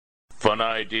Fun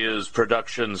Ideas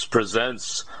Productions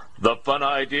presents the Fun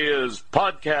Ideas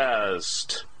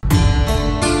Podcast.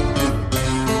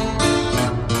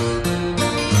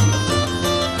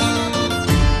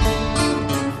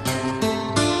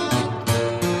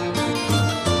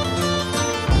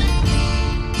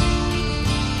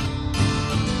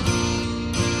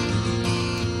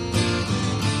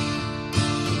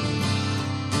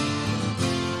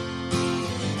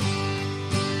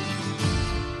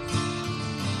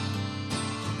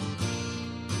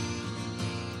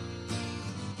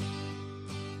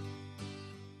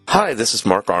 Hi, this is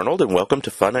Mark Arnold, and welcome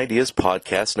to Fun Ideas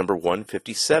Podcast number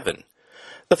 157.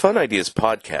 The Fun Ideas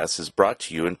Podcast is brought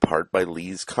to you in part by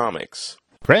Lee's Comics.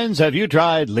 Friends, have you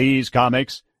tried Lee's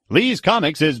Comics? Lee's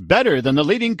Comics is better than the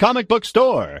leading comic book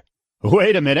store.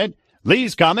 Wait a minute.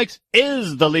 Lee's Comics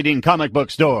is the leading comic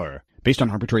book store, based on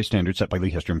arbitrary standards set by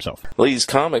Lee Hester himself. Lee's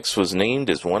Comics was named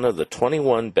as one of the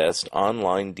 21 best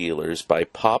online dealers by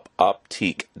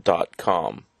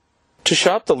popoptique.com. To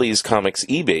shop the Lee's Comics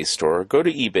eBay store, go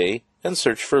to eBay and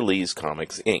search for Lee's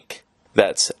Comics Inc.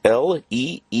 That's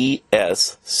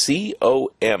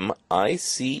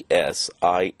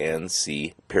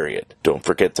LEESCOMICSINC, period. Don't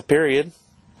forget the period.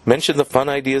 Mention the Fun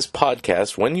Ideas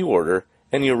Podcast when you order,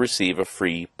 and you'll receive a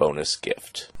free bonus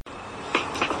gift.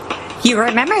 You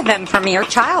remember them from your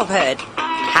childhood.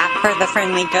 Casper the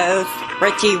Friendly Ghost,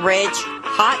 Richie Rich,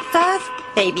 Hot Stuff,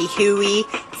 Baby Huey,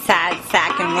 Sad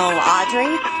Sack and Little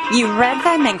Audrey. You read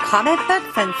them in comic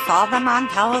books and saw them on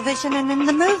television and in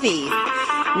the movies.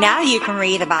 Now you can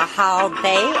read about how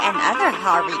they and other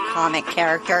Harvey comic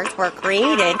characters were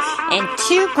created in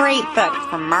two great books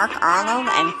from Mark Arnold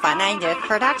and Fun Ideas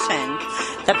Productions,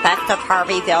 The Best of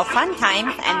Harveyville Fun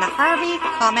Times and The Harvey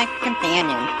Comic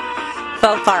Companion.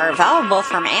 Both are available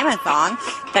from Amazon.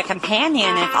 The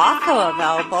Companion is also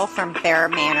available from Bear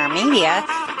Manor Media.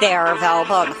 They are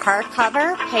available in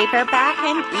hardcover, paperback,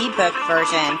 and ebook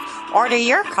versions. Order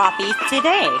your copies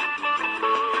today.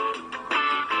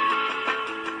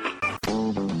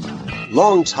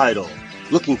 Long title,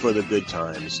 Looking for the Good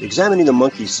Times, Examining the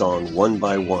Monkey Song One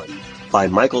by One, by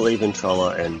Michael A.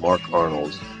 Ventrella and Mark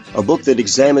Arnold. A book that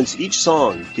examines each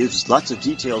song, gives lots of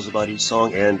details about each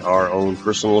song, and our own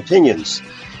personal opinions.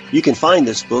 You can find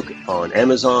this book on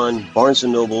Amazon, Barnes &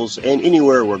 Nobles, and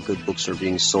anywhere where good books are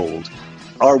being sold.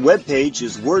 Our webpage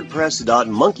is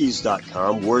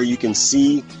wordpress.monkeys.com, where you can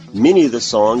see many of the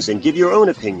songs and give your own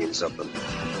opinions of them.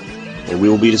 And we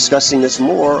will be discussing this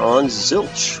more on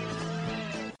Zilch.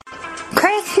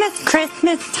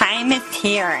 Christmas time is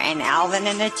here, and Alvin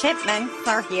and the Chipmunks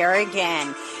are here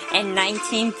again. In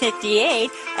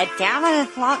 1958, a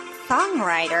down-on-his-luck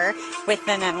songwriter with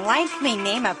an unlikely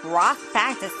name of Ross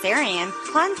Bagdasarian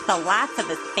plunged the last of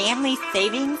his family's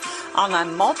savings on a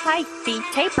multi-speed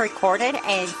tape recorded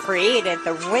and created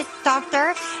the Witch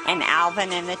Doctor and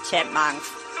Alvin and the Chipmunks.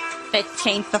 This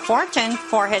changed the fortunes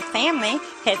for his family,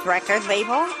 his record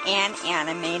label, and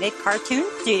animated cartoon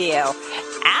studio.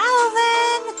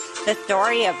 Alvin! The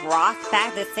story of Ross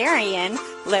Bagdasarian,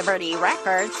 Liberty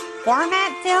Records,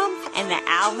 Format Films, and The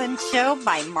Alvin Show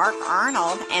by Mark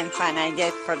Arnold and Fun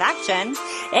Ideas Productions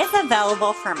is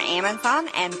available from Amazon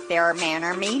and Bear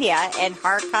Manor Media in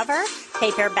hardcover,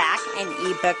 paperback, and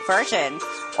ebook versions.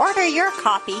 Order your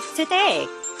copies today.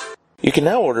 You can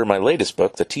now order my latest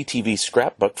book, the TTV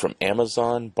Scrapbook, from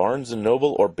Amazon, Barnes &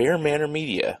 Noble, or Bear Manor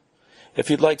Media.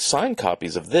 If you'd like signed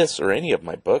copies of this or any of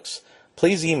my books,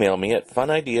 please email me at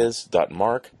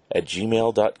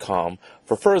funideas.mark@gmail.com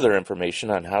for further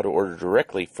information on how to order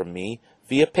directly from me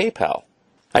via PayPal.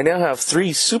 I now have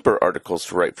 3 super articles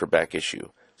to write for back issue: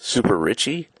 Super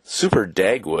Richie, Super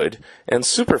Dagwood, and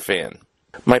Super Fan.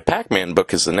 My Pac-Man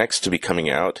book is the next to be coming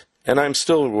out, and I'm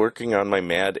still working on my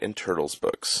Mad and Turtles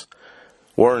books.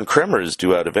 Warren Kremer is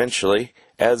due out eventually,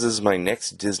 as is my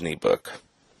next Disney book.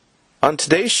 On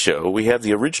today's show, we have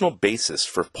the original bassist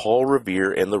for Paul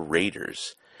Revere and the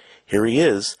Raiders. Here he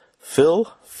is,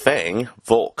 Phil Fang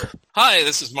Volk. Hi,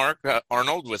 this is Mark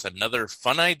Arnold with another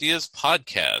Fun Ideas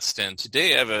podcast, and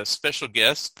today I have a special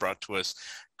guest brought to us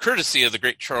courtesy of the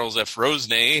great Charles F.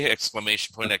 Rosenay, !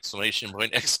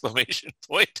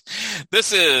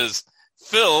 This is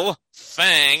Phil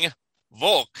Fang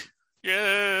Volk.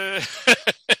 Yeah.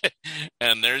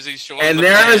 And there's he's showing. And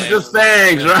there's the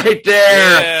fangs right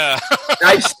there. Yeah.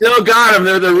 I still got them.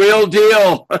 They're the real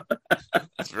deal.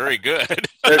 That's very good.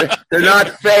 They're not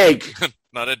fake.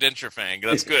 Not a denture fang.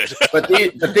 That's good. but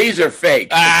these are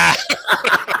fake. All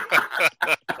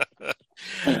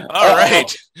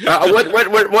right.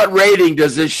 What rating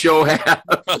does this show have?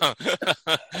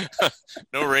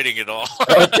 No rating at all.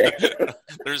 Okay.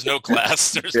 There's no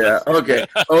class. Okay.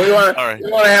 Well, we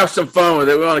want to have some fun with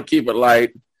it. We want to keep it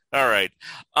light. All right.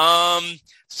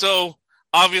 So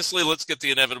obviously, let's get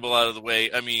the inevitable out of the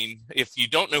way. I mean, if you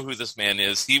don't know who this man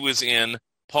is, he was in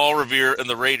Paul Revere and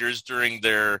the Raiders during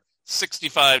their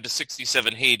 65 to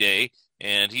 67 heyday.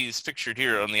 And he's pictured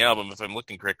here on the album, if I'm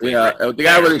looking correctly. Yeah, right the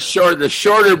guy with the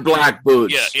shorter black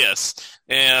boots. Yeah, yes.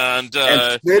 And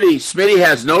Smitty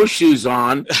has no shoes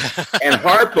on, and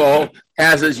Harpo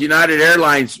has his United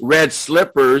Airlines red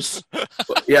slippers.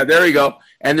 Yeah, there we go.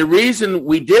 And the reason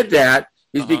we did that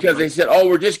is because they said,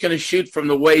 we're just going to shoot from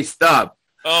the waist up.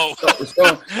 Oh.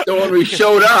 So when we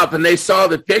showed up and they saw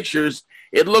the pictures,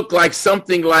 it looked like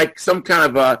something like some kind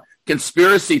of a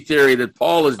conspiracy theory that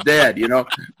Paul is dead,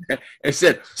 They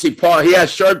said, see, Paul, he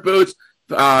has short boots.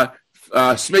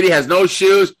 Smitty has no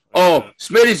shoes. Oh,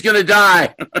 Smitty's going to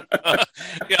die.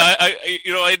 Yeah,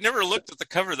 I never looked at the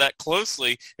cover that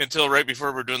closely until right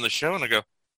before we're doing the show, and I go,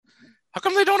 how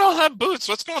come they don't all have boots?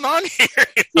 What's going on here?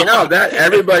 That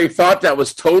everybody thought that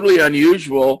was totally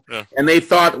unusual, and they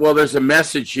thought, well, there's a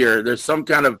message here. There's some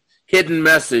kind of hidden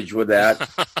message with that.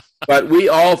 But we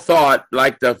all thought,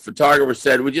 like the photographer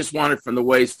said, we just want it from the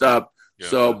waist up. Yeah.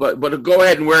 So, but go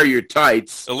ahead and wear your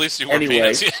tights. At least you wear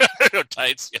pants. No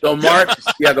tights. Yeah. So Mark,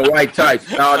 the white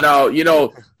tights.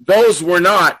 No, those were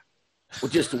not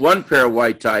just one pair of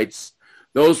white tights.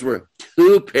 Those were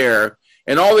two pair,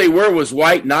 and all they were was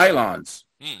white nylons.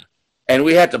 And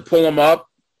we had to pull them up,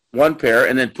 one pair,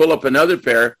 and then pull up another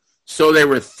pair, so they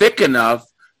were thick enough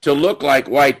to look like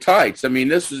white tights. I mean,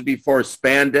 this was before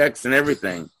spandex and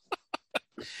everything.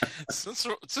 Since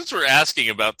we're asking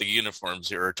about the uniforms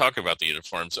here, or talking about the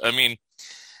uniforms, I mean,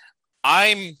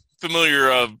 I'm familiar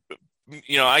of,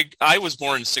 I was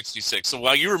born in 66. So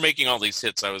while you were making all these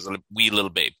hits, I was a wee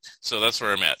little babe. So that's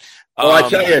where I'm at. I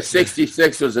tell you,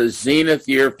 66 was a zenith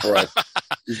year for us.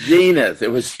 Zenith.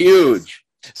 It was huge.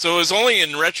 So it was only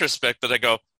in retrospect that I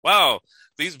go, wow,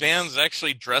 these bands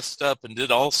actually dressed up and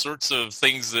did all sorts of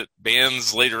things that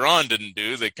bands later on didn't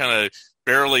do. They kind of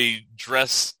barely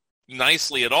dressed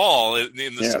nicely at all in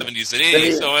the 70s and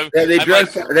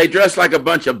 80s. They dressed like a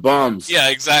bunch of bums. Yeah,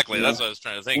 exactly. That's what I was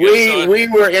trying to think. We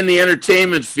were in the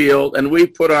entertainment field, and we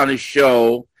put on a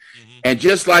show, and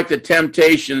just like the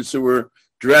Temptations, who were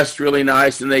dressed really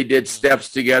nice and they did steps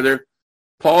together,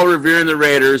 Paul Revere and the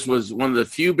Raiders was one of the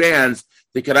few bands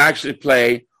that could actually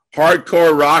play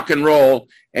hardcore rock and roll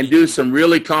and do some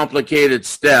really complicated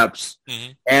steps,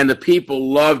 and the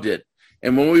people loved it.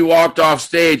 And when we walked off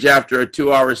stage after a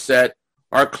 2-hour set,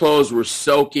 our clothes were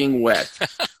soaking wet.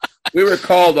 We were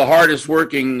called the hardest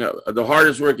working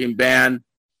band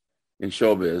in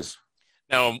showbiz.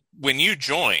 Now, when you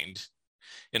joined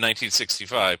in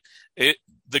 1965,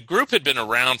 the group had been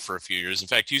around for a few years. In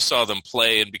fact, you saw them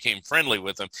play and became friendly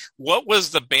with them. What was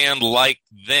the band like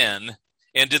then?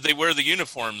 And did they wear the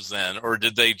uniforms then, or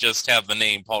did they just have the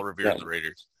name Paul Revere and the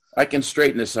Raiders? I can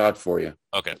straighten this out for you.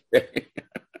 Okay.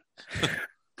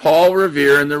 Paul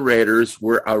Revere and the Raiders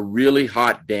were a really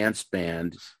hot dance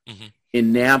band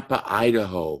in Nampa,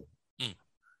 Idaho,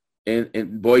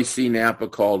 in Boise, Nampa,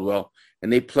 Caldwell,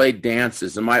 and they played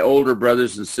dances. And my older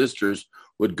brothers and sisters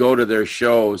would go to their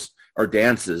shows or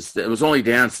dances. It was only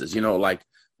dances, like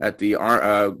at the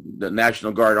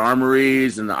National Guard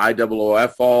armories and the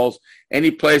IOOF halls.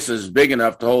 Any place that was big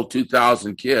enough to hold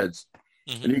 2,000 kids.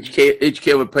 And each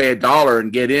kid would pay $1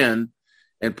 and get in.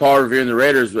 And Paul Revere and the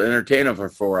Raiders would entertain them for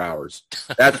 4 hours.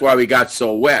 That's why we got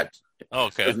so wet.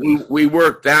 Okay. We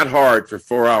worked that hard for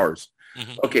 4 hours.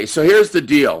 Okay, so here's the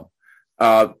deal.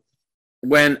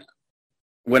 When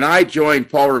I joined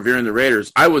Paul Revere and the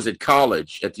Raiders, I was at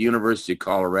college at the University of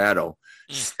Colorado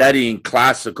studying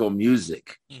classical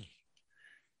music.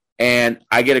 And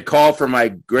I get a call from my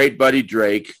great buddy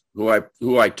Drake, who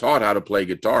I taught how to play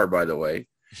guitar, by the way.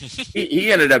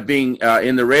 He ended up being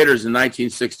in the Raiders in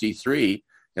 1963.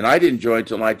 And I didn't join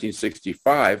until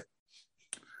 1965.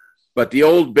 But the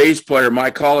old bass player,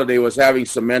 Mike Holliday, was having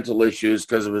some mental issues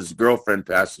because of his girlfriend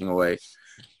passing away.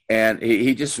 And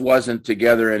he just wasn't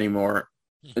together anymore.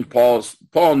 And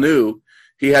Paul knew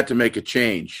he had to make a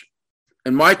change.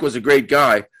 And Mike was a great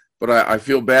guy, but I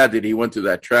feel bad that he went through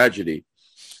that tragedy.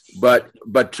 But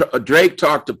Drake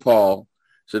talked to Paul,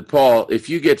 said, Paul, if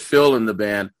you get Phil in the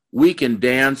band, we can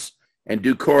dance and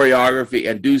do choreography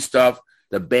and do stuff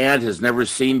the band has never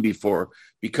seen before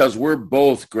because we're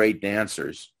both great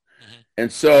dancers. And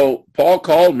so Paul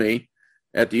called me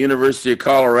at the University of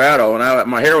Colorado, and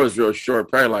my hair was real short,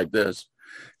 probably like this.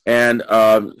 And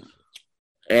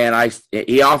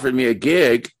he offered me a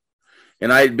gig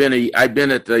and I'd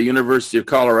been at the University of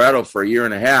Colorado for a year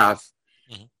and a half,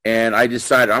 and I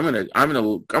decided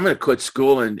I'm gonna quit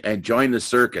school and join the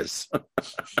circus,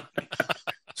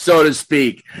 so to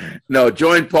speak. No,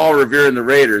 join Paul Revere and the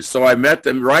Raiders. So I met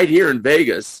them right here in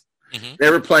Vegas. They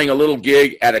were playing a little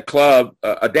gig at a club,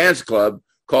 a dance club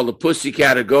called the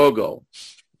Pussycat A Go-Go.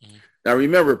 Now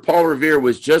remember, Paul Revere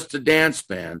was just a dance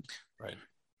band, right?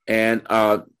 And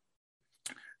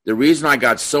the reason I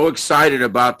got so excited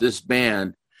about this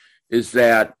band is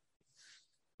that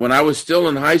when I was still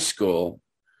in high school,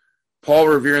 Paul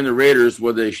Revere and the Raiders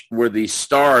were the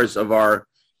stars of our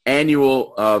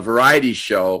annual variety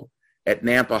show at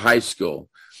Nampa High School.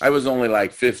 I was only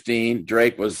like 15.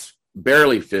 Drake was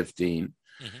barely 15.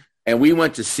 And we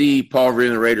went to see Paul Revere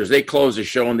and the Raiders. They closed the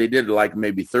show, and they did like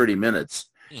maybe 30 minutes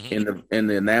in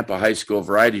the Nampa High School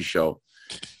variety show.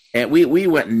 And we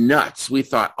went nuts. We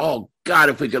thought, oh, God,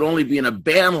 if we could only be in a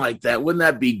band like that, wouldn't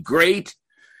that be great?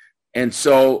 And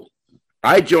so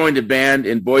I joined a band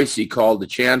in Boise called the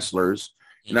Chancellors,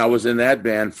 and I was in that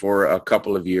band for a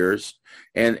couple of years.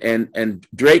 And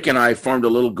Drake and I formed a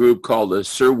little group called the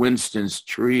Sir Winston's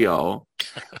Trio,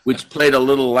 which played a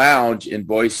little lounge in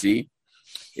Boise.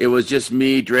 It was just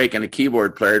me, Drake, and a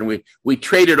keyboard player, and we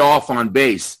traded off on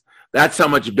bass. That's how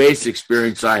much bass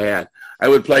experience I had. I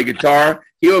would play guitar,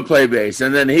 he would play bass,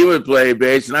 and then he would play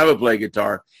bass, and I would play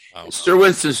guitar. Oh, Sir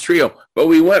Winston's Trio. But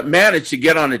we managed to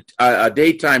get on a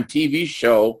daytime TV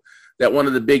show that one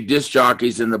of the big disc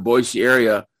jockeys in the Boise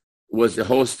area was the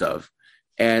host of.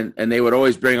 And they would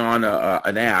always bring on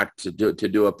an act to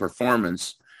do a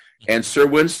performance. And Sir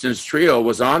Winston's Trio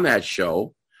was on that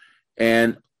show.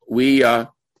 And we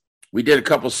did a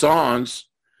couple songs,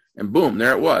 and boom,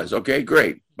 there it was. Okay,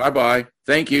 great. Bye-bye.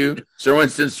 Thank you, Sir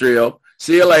Winston's Trio.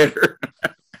 See you later.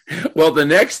 Well, the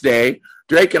next day,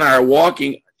 Drake and I are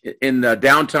walking in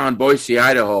downtown Boise,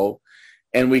 Idaho,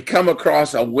 and we come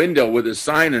across a window with a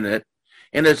sign in it,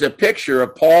 and there's a picture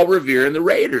of Paul Revere and the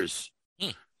Raiders.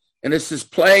 And it says,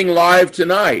 playing live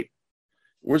tonight.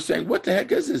 We're saying, what the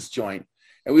heck is this joint?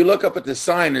 And we look up at the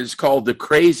sign, and it's called the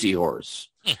Crazy Horse.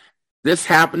 This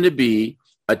happened to be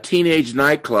a teenage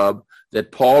nightclub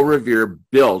that Paul Revere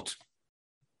built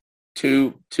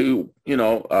to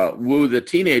woo the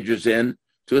teenagers in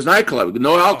to his nightclub.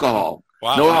 No alcohol.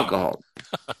 Wow. No alcohol.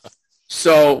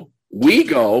 So we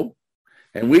go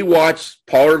and we watch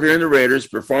Paul Revere and the Raiders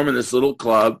perform in this little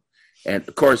club. And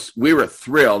of course we were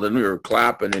thrilled, and we were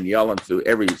clapping and yelling through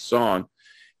every song.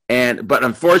 But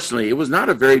unfortunately it was not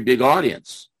a very big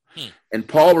audience. And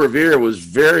Paul Revere was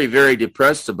very, very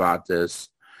depressed about this.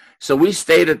 So we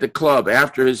stayed at the club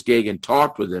after his gig and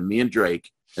talked with him, me and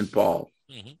Drake and Paul.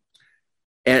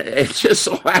 And it just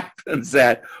so happens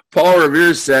that Paul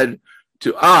Revere said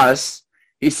to us,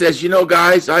 he says,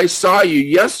 guys, I saw you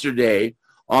yesterday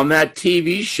on that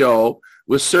TV show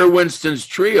with Sir Winston's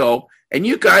Trio, and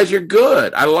you guys are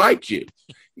good. I liked you.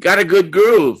 You got a good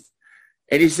groove.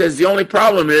 And he says, the only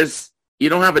problem is you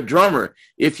don't have a drummer.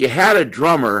 If you had a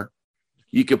drummer,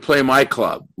 you could play my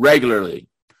club regularly.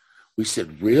 We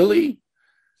said, really?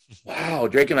 Wow.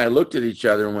 Drake and I looked at each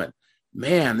other and went,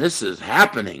 man, this is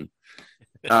happening.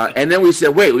 And then we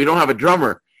said, wait, we don't have a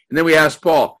drummer. And then we asked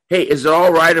Paul, hey, is it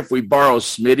all right if we borrow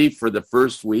Smitty for the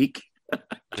first week?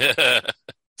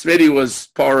 Smitty was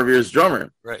Paul Revere's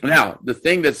drummer. Right. Now, the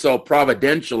thing that's so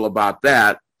providential about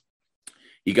that,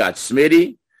 you got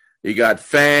Smitty, you got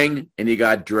Fang, and you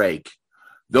got Drake.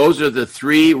 Those are the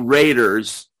three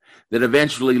Raiders that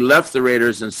eventually left the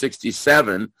Raiders in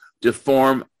 1967 to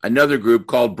form another group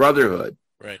called Brotherhood.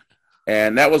 Right.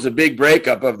 And that was a big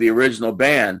breakup of the original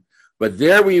band. But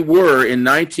there we were in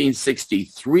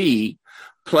 1963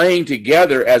 playing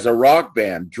together as a rock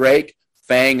band, Drake,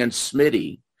 Fang, and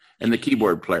Smitty, and the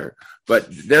keyboard player. But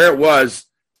there it was,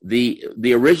 the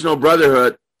original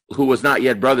Brotherhood, who was not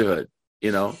yet Brotherhood,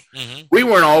 We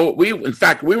weren't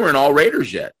all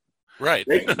Raiders yet. Right.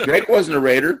 Drake wasn't a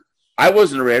Raider. I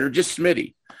wasn't a Raider, just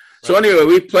Smitty. So anyway,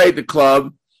 we played the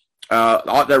club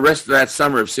the rest of that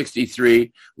summer of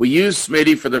 1963. We used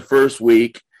Smitty for the first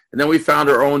week. And then we found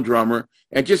our own drummer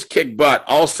and just kicked butt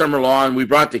all summer long. We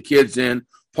brought the kids in.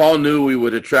 Paul knew we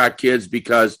would attract kids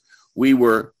because we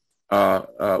were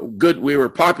good. We were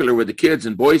popular with the kids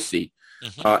in Boise.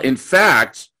 In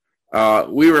fact,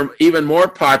 we were even more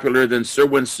popular than Sir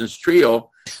Winston's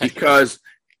Trio because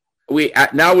we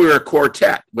were a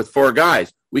quartet with four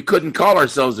guys. We couldn't call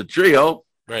ourselves a trio.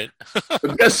 Right.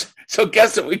 So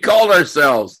guess what we called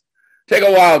ourselves? Take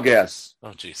a wild guess.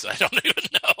 Oh, geez, I don't even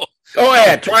know. Go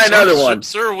ahead, try another one.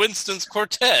 Sir Winston's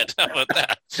Quartet. How about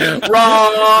that?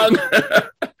 Wrong.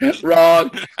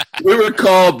 Wrong. We were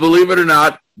called, believe it or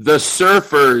not, the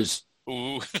Surfers.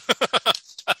 Ooh.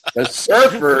 The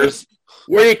Surfers.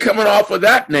 Where are you coming off with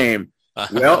that name?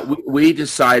 Well, we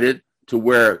decided to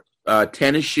wear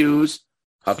tennis shoes,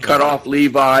 cut off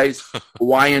Levi's,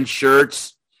 Hawaiian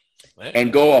shirts,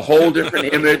 and go a whole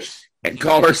different image and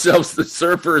call ourselves the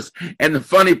Surfers. And the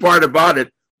funny part about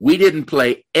it, we didn't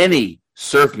play any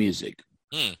surf music.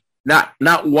 Not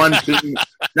one tune,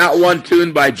 not one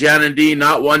tune by Jan and Dean,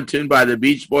 not one tune by the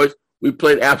Beach Boys. We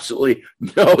played absolutely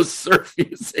no surf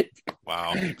music.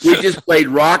 Wow. We just played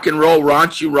rock and roll,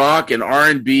 raunchy rock, and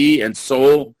R&B and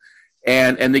soul,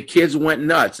 and the kids went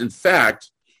nuts. In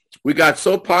fact, we got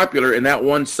so popular in that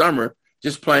one summer,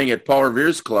 just playing at Paul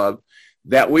Revere's club,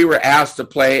 that we were asked to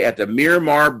play at the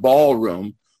Miramar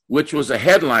Ballroom, which was a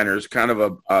headliner's kind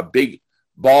of a big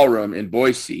ballroom in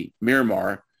Boise,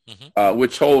 Miramar,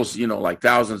 which holds, like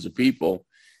thousands of people.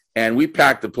 And we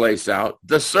packed the place out.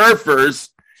 The Surfers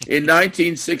in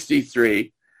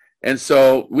 1963. And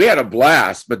so we had a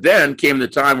blast. But then came the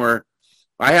time where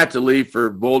I had to leave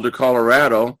for Boulder,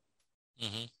 Colorado.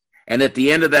 And at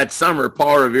the end of that summer,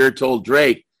 Paul Revere told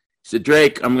Drake, he said,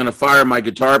 Drake, I'm going to fire my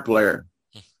guitar player.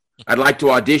 I'd like to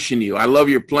audition you. I love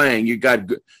your playing. You got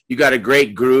a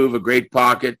great groove, a great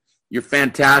pocket. You're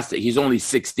fantastic. He's only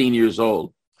 16 years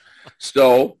old.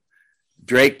 So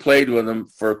Drake played with him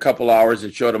for a couple hours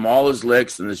and showed him all his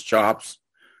licks and his chops.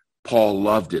 Paul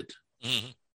loved it.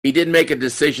 He didn't make a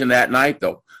decision that night,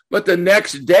 though. But the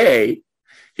next day,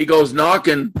 he goes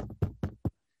knocking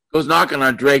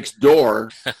on Drake's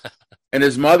door, and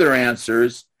his mother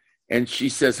answers, and she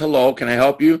says, hello, can I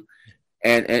help you?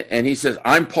 And he says,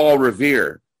 I'm Paul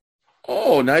Revere.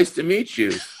 Oh, nice to meet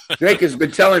you. Drake has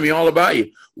been telling me all about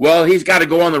you. Well, he's got to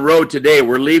go on the road today.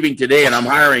 We're leaving today, and I'm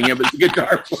hiring him as a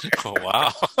guitar player. Oh,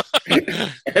 wow.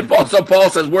 And Paul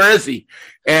says, where is he?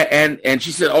 And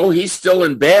she said, oh, he's still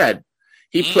in bed.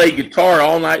 He played guitar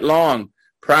all night long,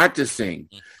 practicing.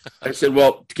 I said,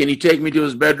 well, can you take me to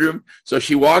his bedroom? So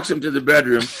she walks him to the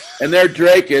bedroom, and there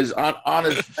Drake is on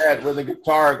his bed with a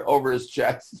guitar over his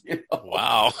chest.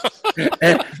 Wow.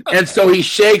 and so he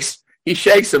shakes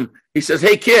him. He says,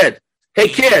 hey, kid,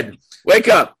 wake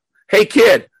up. Hey,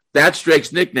 kid. That's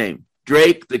Drake's nickname,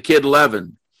 Drake the Kid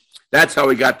Levin. That's how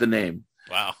he got the name.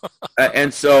 Wow.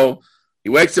 And so he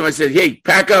wakes him. I said, hey,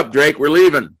 pack up, Drake. We're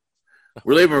leaving.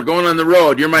 We're going on the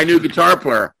road. You're my new guitar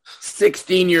player.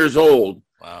 16 years old.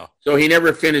 Wow. So he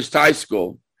never finished high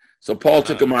school. So Paul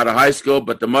took him out of high school,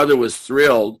 but the mother was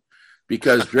thrilled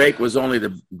because Drake was the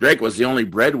only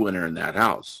breadwinner in that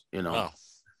house,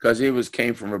 because he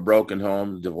came from a broken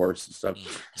home, divorce and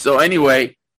stuff. So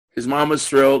anyway, his mom was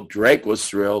thrilled. Drake was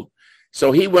thrilled.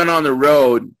 So he went on the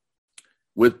road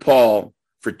with Paul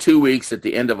for 2 weeks at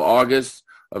the end of August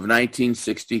of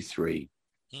 1963.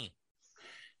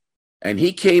 And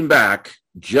he came back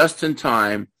just in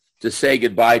time to say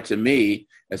goodbye to me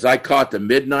as I caught the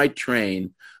midnight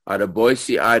train out of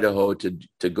Boise, Idaho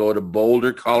to go to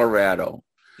Boulder, Colorado.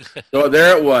 So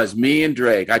there it was, me and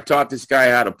Drake. I taught this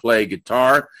guy how to play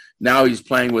guitar. Now he's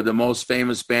playing with the most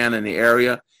famous band in the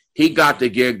area. He got the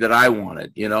gig that I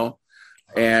wanted,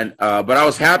 and but I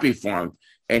was happy for him.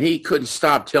 And he couldn't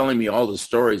stop telling me all the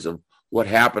stories of what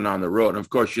happened on the road. And of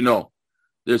course,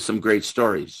 there's some great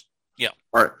stories. Yeah.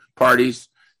 Parties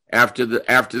after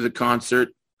the concert,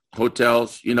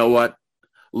 hotels, you know what?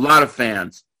 A lot of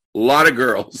fans, a lot of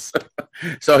girls.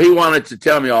 So he wanted to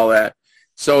tell me all that.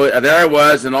 So there I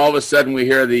was, and all of a sudden we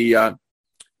hear the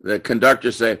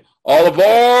conductor say, all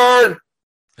aboard.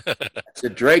 I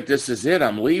said, Drake, this is it.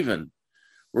 I'm leaving.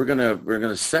 We're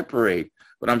gonna separate.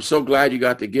 But I'm so glad you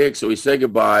got the gig. So we said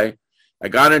goodbye. I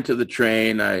got into the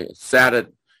train. I sat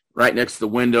right next to the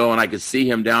window, and I could see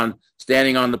him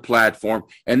standing on the platform.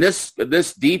 And this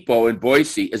depot in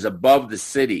Boise is above the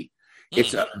city.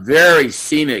 It's a very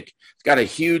scenic. It's got a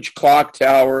huge clock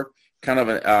tower, kind of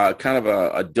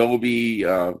a Adobe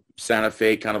Santa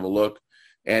Fe kind of a look.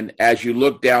 And as you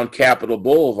look down Capitol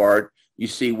Boulevard, you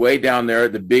see way down there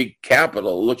the big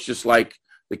Capitol. It looks just like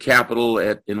the Capitol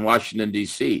in Washington,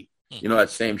 D.C., that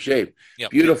same shape.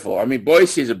 Yep. Beautiful. I mean,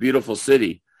 Boise is a beautiful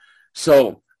city.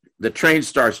 So the train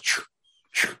starts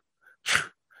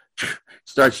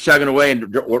chugging away,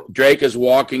 and Drake is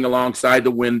walking alongside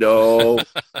the window,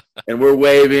 and we're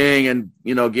waving and,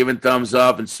 giving thumbs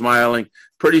up and smiling.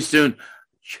 Pretty soon,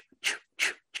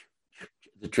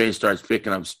 the train starts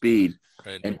picking up speed,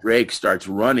 and Drake starts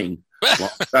running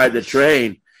alongside the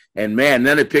train. And, man,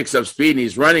 then it picks up speed, and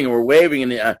he's running, and we're waving,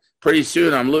 and pretty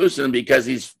soon I'm losing because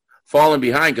he's falling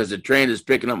behind because the train is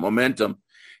picking up momentum.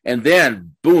 And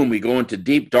then, boom, we go into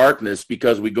deep darkness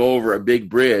because we go over a big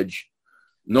bridge.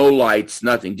 No lights,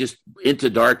 nothing, just into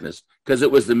darkness because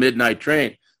it was the midnight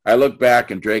train. I look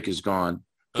back and Drake is gone.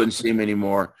 couldn't see him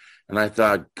anymore. And I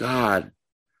thought, God,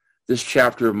 this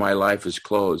chapter of my life is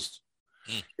closed.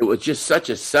 It was just such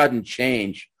a sudden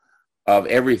change of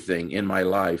everything in my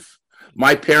life.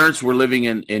 My parents were living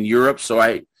in Europe,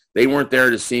 so they weren't there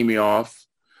to see me off.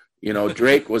 You know,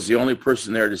 Drake was the only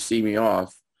person there to see me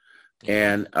off.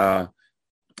 And I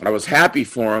was happy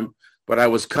for him, but I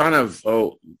was kind of,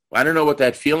 I don't know what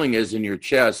that feeling is in your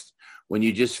chest when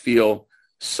you just feel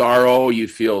sorrow, you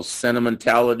feel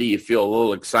sentimentality, you feel a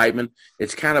little excitement.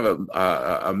 It's kind of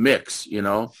a mix, you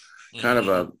know, kind of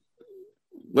a,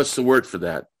 what's the word for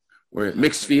that? Where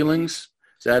mixed feelings?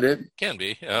 Is that it? Can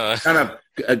be. Kind of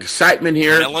excitement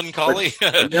here. Melancholy.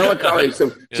 Melancholy.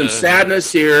 Some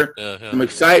sadness here, some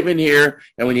excitement here.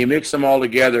 And when you mix them all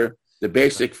together, the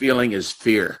basic feeling is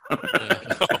fear.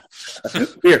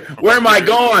 Fear. Where am I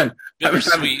going?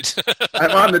 Bittersweet.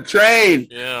 I'm on the train.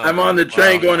 Yeah. I'm on the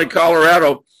train going to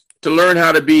Colorado to learn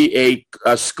how to be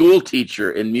a school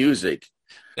teacher in music.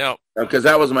 Yeah. Because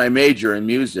that was my major in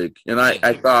music. And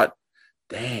I thought,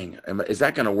 dang, is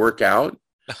that going to work out?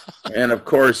 And of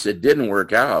course it didn't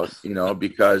work out, you know,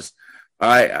 because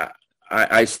I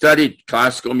studied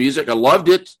classical music. I loved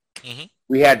it.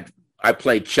 Mm-hmm. I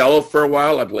played cello for a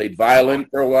while. I played violin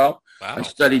for a while. Wow. I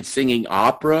studied singing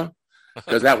opera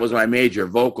because that was my major,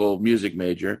 vocal music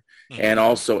major, and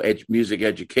also music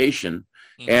education.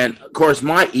 And of course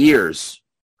my ears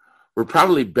were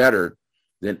probably better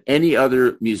than any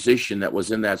other musician that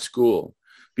was in that school,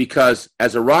 because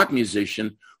as a rock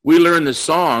musician, we learned the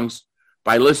songs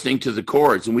by listening to the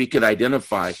chords, and we could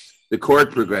identify the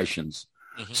chord progressions.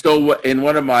 Mm-hmm. So in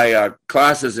one of my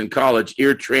classes in college,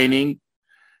 ear training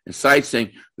and sight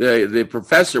singing, the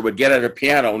professor would get at a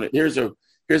piano, and here's a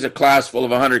class full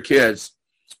of 100 kids.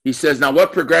 He says, now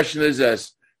what progression is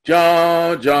this?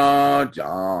 John, John,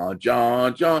 John,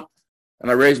 John, John. And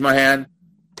I raise my hand,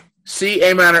 C,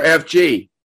 A minor, F,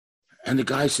 G. And the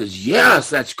guy says,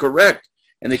 yes, that's correct.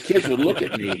 And the kids would look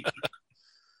at me.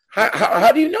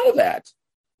 How do you know that?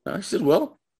 And I said,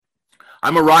 well,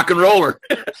 I'm a rock and roller.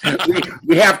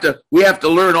 we have to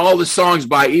learn all the songs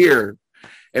by ear.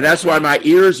 And that's why my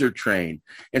ears are trained.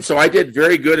 And so I did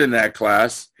very good in that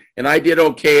class. And I did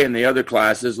okay in the other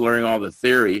classes, learning all the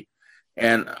theory.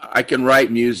 And I can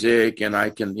write music, and I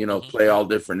can, you know, play all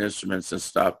different instruments and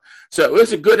stuff. So it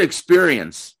was a good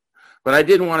experience. But I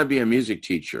didn't want to be a music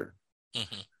teacher.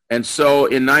 Mm-hmm. And so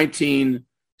in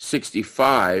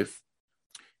 1965,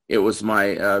 it was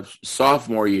my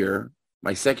sophomore year,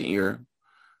 my second year,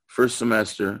 first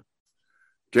semester.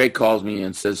 Drake calls me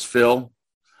and says, Phil,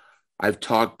 I've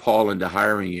talked Paul into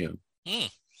hiring you.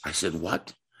 I said,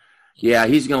 what? Yeah,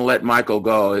 he's going to let Michael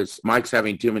go. Mike's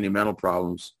having too many mental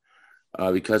problems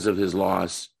because of his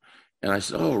loss. And I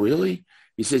said, oh, really?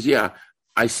 He says, yeah.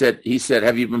 He said,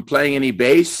 have you been playing any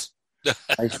bass?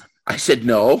 I said,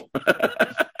 no.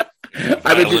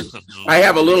 I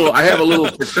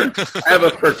have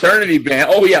a fraternity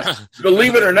band. Oh yeah,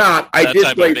 believe it or not, I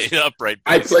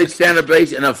played stand-up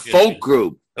bass in a folk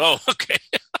group. Oh, okay.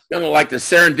 Kind of like the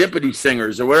Serendipity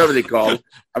Singers or whatever they called it.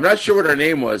 I'm not sure what our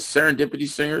name was. Serendipity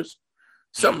Singers,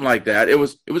 something like that. It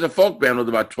was a folk band with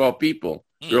about 12 people,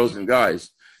 girls and guys.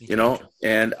 You know,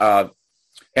 and I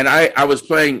was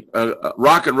playing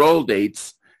rock and roll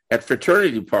dates at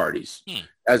fraternity parties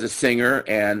as a singer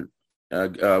and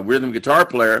rhythm guitar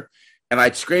player, and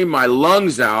I'd scream my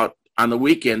lungs out on the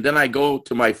weekend. Then I go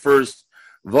to my first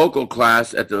vocal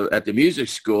class at the music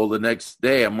school the next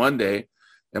day, on Monday,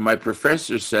 and my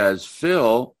professor says,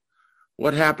 Phil,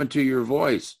 what happened to your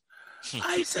voice?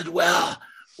 I said, well,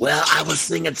 I was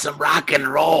singing some rock and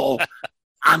roll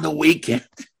on the weekend.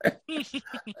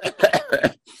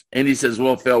 And he says,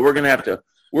 well, Phil, we're gonna have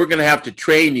to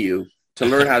train you to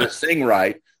learn how to sing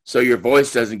right, so your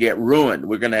voice doesn't get ruined.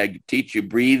 We're going to teach you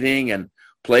breathing and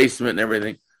placement and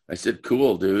everything. I said,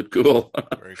 cool, dude, cool.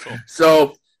 Very cool.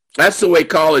 So that's the way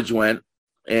college went.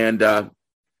 And in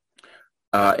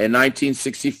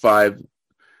 1965,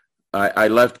 I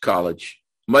left college,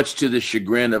 much to the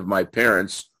chagrin of my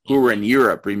parents, who were in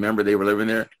Europe. Remember, they were living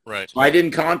there? Right. So I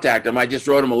didn't contact them. I just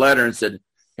wrote them a letter and said,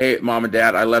 hey, Mom and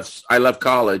Dad, I left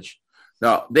college.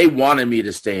 No, they wanted me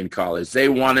to stay in college. They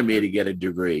wanted me to get a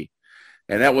degree.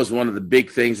 And that was one of the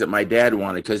big things that my dad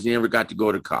wanted, because he never got to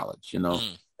go to college, you know,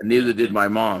 and neither did my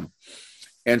mom.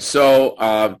 And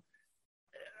so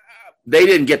they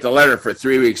didn't get the letter for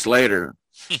 3 weeks later,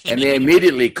 and they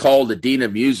immediately called the dean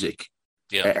of music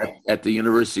at the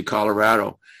University of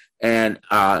Colorado. And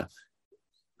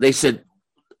they said,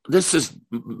 this is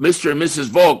Mr. and Mrs.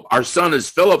 Volk. Our son is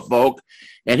Philip Volk,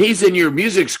 and he's in your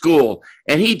music school,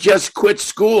 and he just quit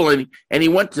school, and he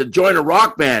went to join a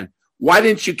rock band. Why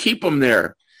didn't you keep him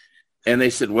there? And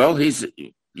they said, well, he's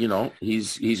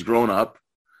he's grown up.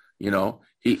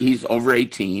 He's over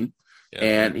 18,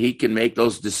 and he can make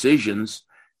those decisions.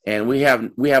 And we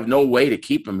have no way to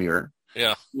keep him here.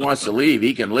 Yeah, if he wants to leave,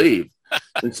 he can leave.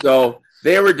 And so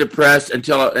they were depressed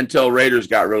until Raiders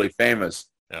got really famous.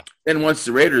 Yeah. Then once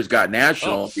the Raiders got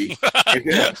national,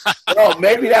 well,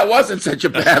 maybe that wasn't such a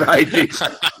bad idea.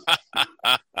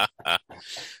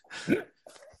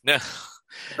 No,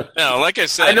 like I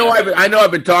said, I know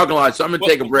I've been talking a lot, so I'm going to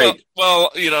take a break. Well,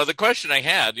 the question I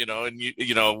had, and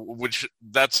which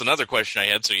that's another question I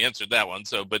had, so you answered that one.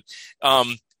 So, but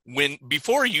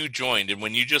before you joined and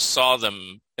when you just saw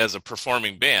them as a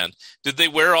performing band, did they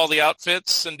wear all the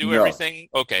outfits and do everything?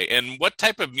 Okay. And what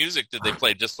type of music did they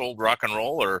play? Just old rock and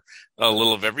roll, or a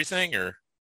little of everything, or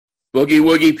boogie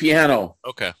woogie piano?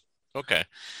 Okay.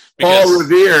 Paul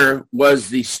Revere was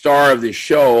the star of the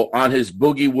show on his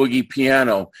boogie woogie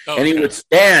piano, and he would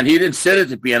stand. He didn't sit at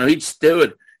the piano. He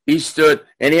stood,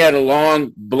 and he had a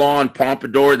long blonde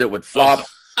pompadour that would flop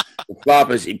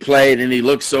as he played, and he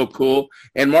looked so cool.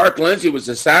 And Mark Lindsay was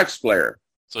a sax player.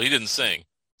 So he didn't sing.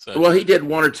 So. Well, he did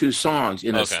one or two songs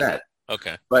in a set.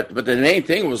 Okay. But the main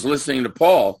thing was listening to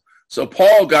Paul. So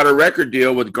Paul got a record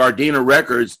deal with Gardena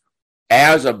Records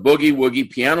as a boogie woogie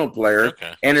piano player,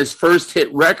 and his first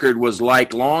hit record was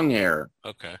Like Long Hair,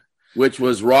 which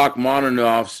was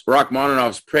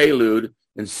Rachmaninoff's Prelude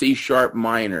in C sharp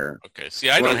minor. Okay, see,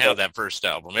 I don't have that first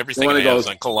album. Everything I have is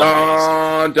on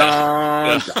Columbia.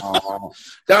 Dun,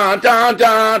 dun,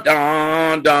 dun,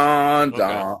 dun, dun,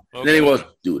 dun. And then he was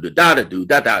do da da da do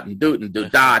da da and do and do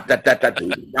da da da da do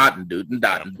da and do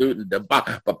da and do da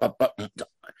ba ba ba ba.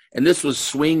 And this was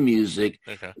swing music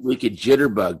we could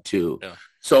jitterbug to. Yeah.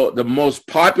 So the most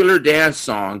popular dance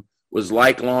song was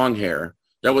Like Long Hair.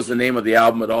 That was the name of the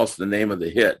album, but also the name of the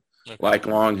hit, Like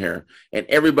Long Hair. And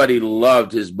everybody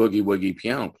loved his boogie woogie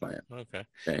piano playing. Okay.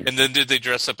 And then did they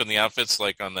dress up in the outfits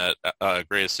like on that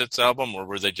Greatest Hits album, or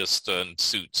were they just in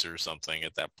suits or something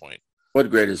at that point? What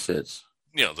Greatest Hits?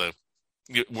 Were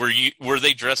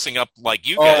they dressing up like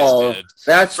you guys did?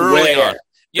 That's early on.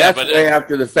 Yeah, that's way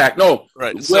after the fact. No,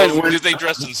 right. So did they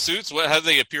dress in suits? How did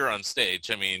they appear on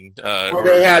stage? I mean,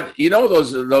 they had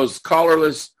those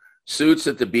collarless suits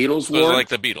that the Beatles wore, like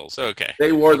the Beatles. Okay,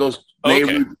 they wore those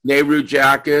Nehru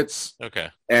jackets,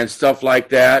 and stuff like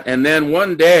that. And then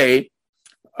one day,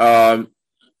 Mark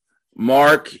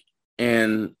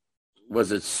and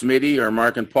was it Smitty or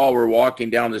Mark and Paul were walking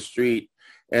down the street,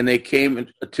 and they came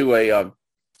to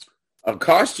a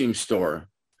costume store.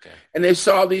 And they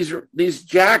saw these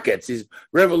jackets, these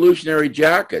revolutionary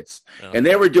jackets, and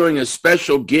they were doing a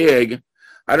special gig.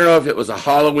 I don't know if it was a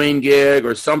Halloween gig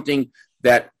or something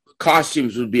that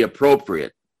costumes would be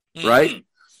appropriate, right?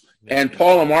 And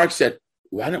Paul and Mark said,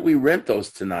 why don't we rent those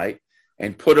tonight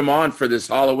and put them on for this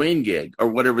Halloween gig or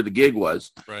whatever the gig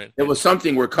was. Right. It was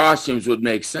something where costumes would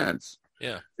make sense.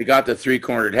 Yeah. They got the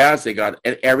three-cornered hats. And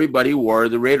everybody wore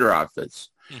the Raider outfits.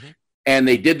 Mm-hmm. And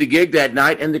they did the gig that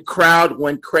night, and the crowd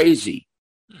went crazy.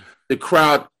 The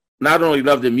crowd not only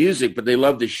loved the music, but they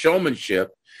loved the showmanship.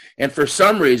 And for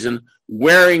some reason,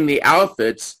 wearing the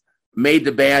outfits made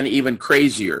the band even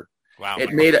crazier. Wow.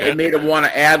 It made them want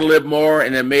to ad-lib more,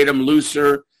 and it made them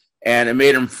looser, and it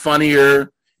made them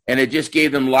funnier, and it just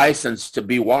gave them license to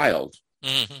be wild.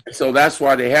 Mm-hmm. So that's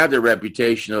why they had their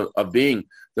reputation of being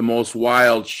the most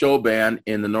wild show band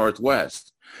in the Northwest.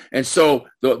 And so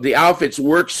the outfits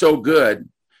worked so good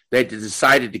that they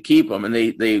decided to keep them, and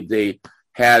they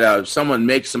had someone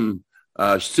make some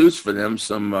suits for them,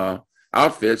 some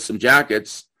outfits, some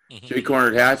jackets, mm-hmm.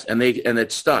 three-cornered hats, and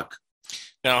it stuck.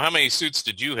 Now, how many suits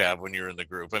did you have when you were in the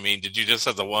group? I mean, did you just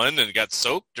have the one and it got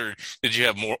soaked, or did you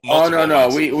have more? Oh, no.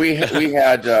 We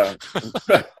had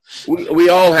we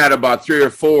all had about 3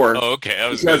 or 4. Oh, okay. I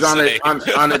was because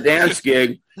on a dance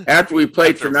gig, after we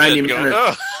played for 90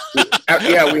 minutes,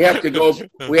 we have to go.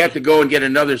 We have to go and get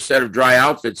another set of dry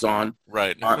outfits on.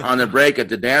 Right. on the break at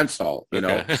the dance hall, you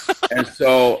know. And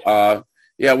so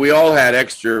we all had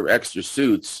extra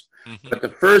suits. Mm-hmm. But the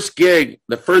first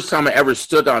time I ever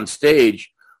stood on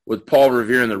stage with Paul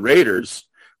Revere and the Raiders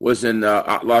was in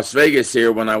Las Vegas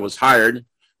here when I was hired,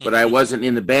 but I wasn't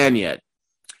in the band yet.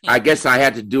 I guess I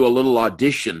had to do a little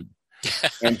audition.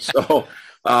 And so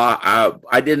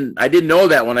I didn't know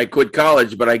that when I quit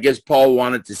college, but I guess Paul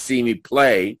wanted to see me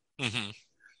play mm-hmm.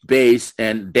 bass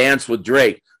and dance with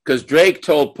Drake, because Drake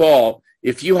told Paul,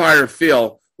 if you hire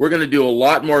Phil, we're going to do a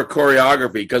lot more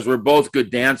choreography because we're both good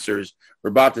dancers. We're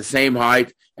about the same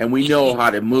height, and we know how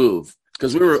to move,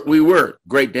 because we were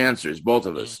great dancers, both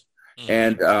of us.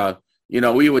 And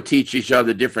we would teach each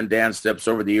other different dance steps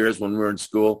over the years when we were in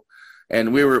school,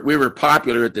 and we were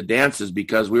popular at the dances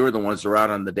because we were the ones who were out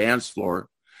on the dance floor.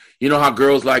 You know how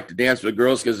girls like to dance with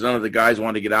girls because none of the guys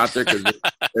want to get out there because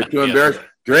they're too embarrassed.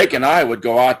 Drake and I would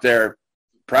go out there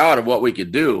proud of what we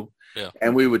could do,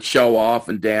 and we would show off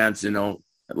and dance,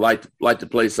 light the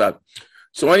place up.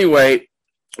 So anyway,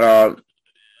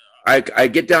 I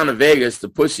get down to Vegas, the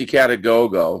Pussycat A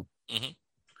Go-Go,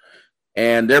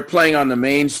 and they're playing on the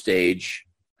main stage,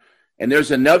 and there's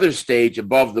another stage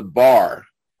above the bar,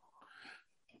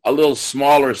 a little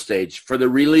smaller stage for the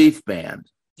relief band.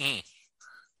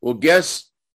 Well,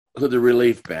 guess who the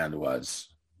relief band was?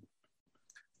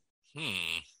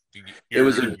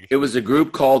 It was a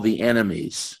group called The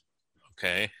Enemies.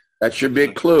 Okay. That's your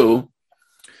big clue.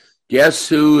 Guess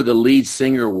who the lead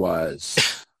singer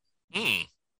was?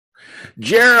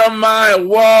 Jeremiah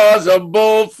was a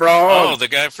bullfrog. Oh, the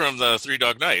guy from the Three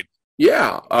Dog Night.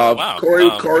 Yeah. Wow.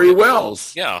 Corey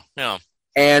Wells. Yeah.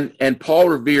 And Paul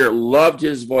Revere loved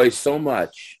his voice so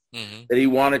much that he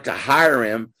wanted to hire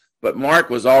him, but Mark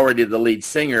was already the lead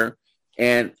singer,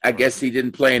 and I guess he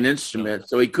didn't play an instrument,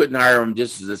 so he couldn't hire him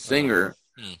just as a singer,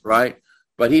 right?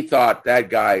 But he thought that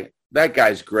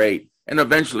guy's great. And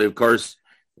eventually, of course,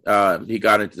 he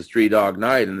got into Three Dog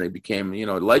Night, and they became,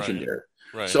 legendary.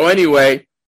 Right. So anyway,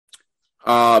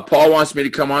 Paul wants me to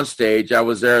come on stage. I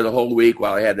was there the whole week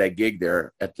while I had that gig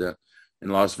there in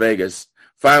Las Vegas.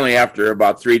 Finally, after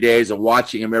about 3 days of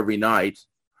watching him every night,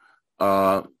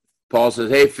 Paul says,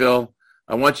 "Hey, Phil,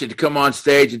 I want you to come on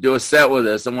stage and do a set with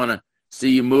us. I want to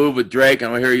see you move with Drake. I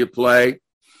want to hear you play."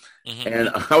 And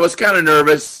I was kind of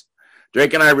nervous.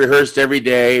 Drake and I rehearsed every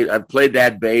day. I played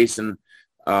that bass, and,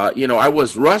 I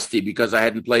was rusty because I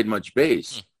hadn't played much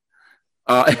bass.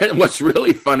 And what's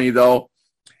really funny, though,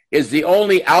 is the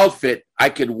only outfit I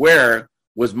could wear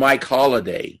was Mike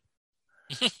Holiday.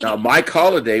 Now, Mike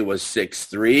Holiday was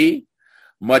 6'3",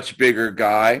 much bigger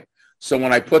guy. So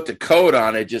when I put the coat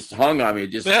on, it just hung on me.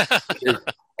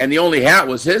 And the only hat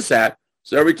was his hat.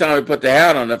 So every time I put the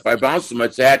hat on, if I bounced too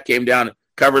much, the hat came down and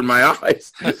covered my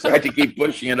eyes. So I had to keep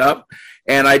pushing it up.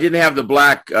 And I didn't have the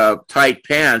black tight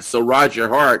pants. So Roger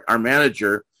Hart, our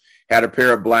manager, had a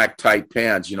pair of black tight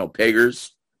pants,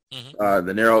 peggers,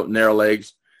 the narrow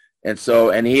legs. And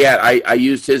I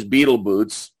used his Beatle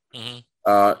boots.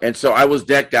 And so I was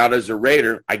decked out as a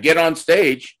Raider. I get on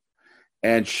stage,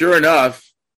 and sure enough,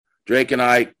 Drake and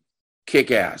I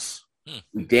kick ass.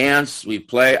 We dance, we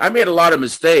play. I made a lot of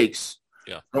mistakes.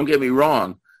 Don't get me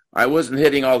wrong. I wasn't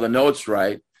hitting all the notes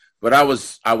right, but I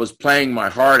was playing my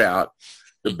heart out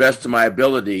the best of my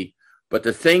ability. But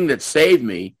the thing that saved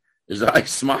me is I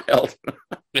smiled.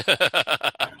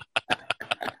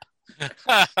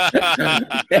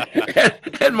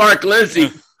 and Mark Lindsay,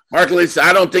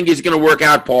 I don't think he's going to work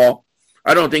out, Paul.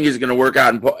 I don't think he's going to work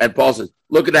out. And Paul says,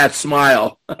 "Look at that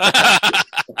smile. Look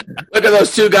at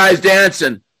those two guys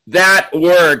dancing. That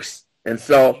works." And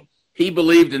so he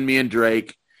believed in me and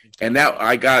Drake. And that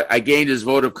I gained his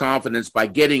vote of confidence by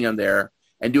getting him there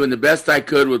and doing the best I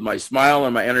could with my smile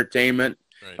and my entertainment,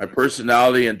 my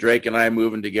personality, and Drake and I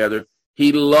moving together.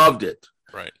 He loved it.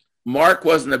 Right. Mark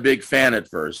wasn't a big fan at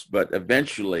first, but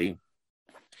eventually,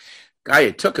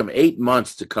 it took him 8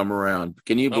 months to come around.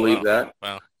 Can you believe that?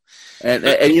 Wow. And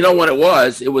you know what it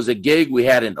was? It was a gig we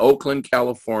had in Oakland,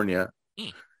 California,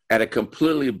 at a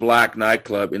completely black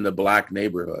nightclub in the black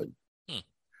neighborhood.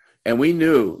 And we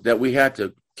knew that we had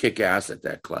to kick ass at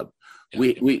that club.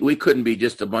 We couldn't be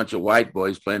just a bunch of white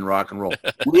boys playing rock and roll.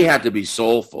 We had to be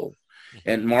soulful.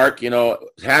 And Mark,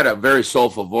 had a very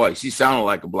soulful voice. He sounded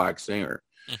like a black singer.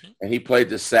 And he played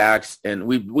the sax. And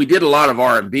we did a lot of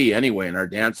R&B anyway in our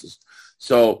dances.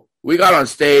 So we got on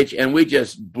stage and we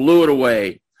just blew it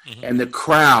away. And the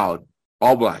crowd,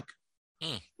 all black,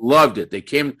 loved it.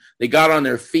 They got on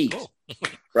their feet,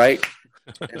 right?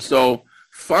 And so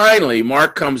finally,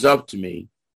 Mark comes up to me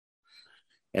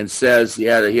and says, he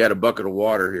had a bucket of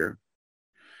water here.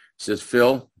 He says,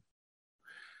 "Phil,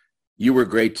 you were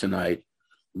great tonight.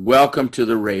 Welcome to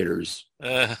the Raiders.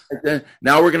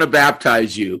 Now we're going to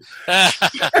baptize you."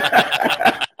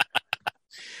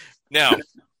 Now,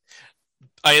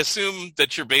 I assume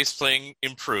that your bass playing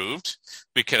improved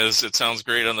because it sounds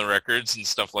great on the records and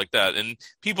stuff like that. And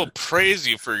people praise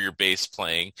you for your bass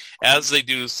playing, as they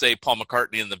do, say, Paul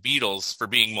McCartney and the Beatles for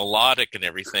being melodic and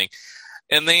everything.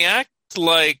 And they act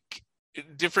like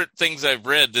different things I've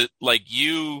read that, like,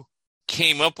 you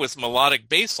came up with melodic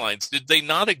bass lines. Did they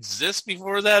not exist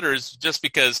before that, or is it just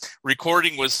because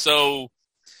recording was so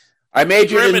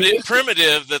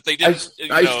primitive that they didn't?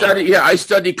 I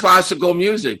studied classical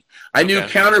music. I knew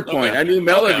counterpoint. I knew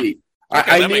melody.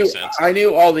 I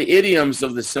knew all the idioms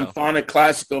of the symphonic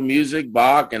classical music,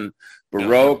 Bach and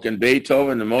Baroque and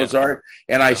Beethoven and Mozart,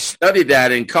 and I studied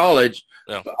that in college.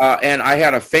 Yeah. And I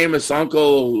had a famous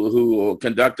uncle who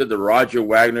conducted the Roger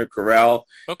Wagner Chorale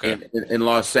in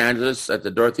Los Angeles at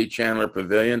the Dorothy Chandler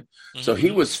Pavilion. Mm-hmm. So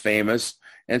he was famous.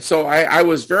 And so I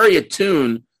was very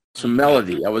attuned to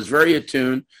melody. I was very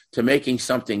attuned to making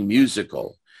something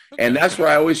musical. Okay. And that's what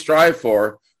I always strive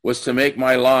for, was to make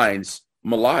my lines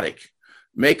melodic.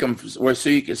 Make them where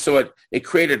it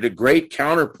created a great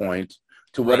counterpoint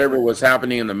to whatever was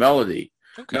happening in the melody.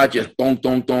 Okay. Not just dong,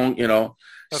 dong, dong, you know.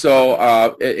 Okay.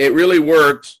 So it really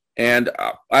worked, and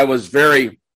I was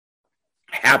very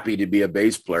happy to be a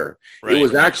bass player. Right. It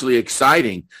was actually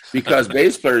exciting because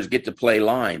bass players get to play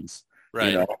lines,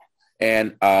 you know.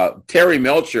 And Terry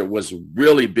Melcher was a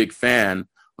really big fan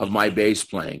of my bass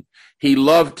playing. He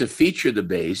loved to feature the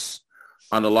bass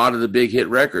on a lot of the big hit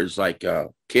records like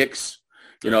Kicks.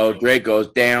 You know, Drake goes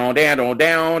down, down, down,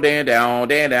 down, down, down,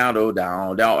 down, down,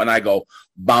 down, down, and I go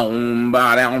boom,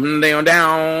 ba, down, down,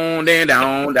 down, down,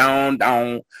 down, down,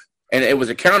 down, and it was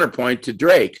a counterpoint to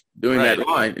Drake doing that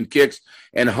line in Kicks.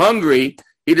 And Hungry,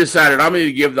 he decided, I'm going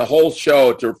to give the whole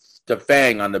show to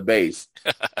Fang on the bass.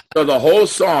 So the whole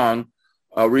song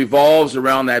revolves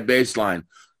around that bass line.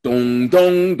 Dong,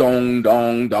 dong, dong,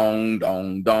 dong, dong,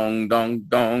 dong, dong, dong,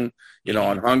 dong, you know,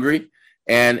 on Hungry.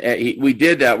 And we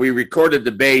did that. We recorded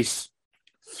the bass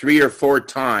 3 or 4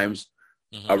 times,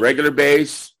 a regular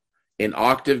bass, an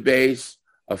octave bass,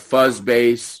 a fuzz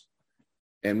bass,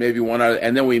 and maybe one other.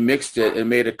 And then we mixed it and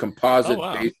made a composite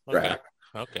bass track.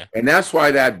 Okay. And that's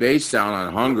why that bass sound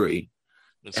on Hungry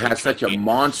has such a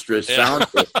monstrous sound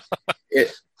to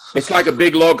it. It's like a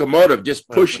big locomotive just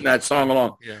pushing that song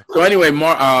along. Yeah. So anyway,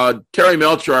 Terry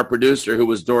Melcher, our producer, who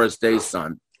was Doris Day's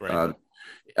son,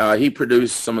 he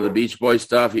produced some of the Beach Boys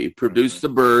stuff. He produced the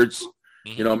Byrds,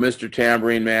 you know, Mr.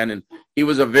 Tambourine Man, and he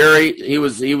was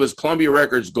he was Columbia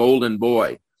Records' golden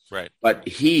boy. Right. But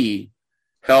he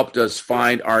helped us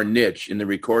find our niche in the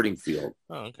recording field.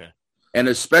 Oh, okay. And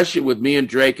especially with me and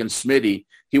Drake and Smitty,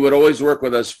 he would always work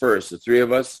with us first, the 3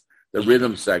 of us, the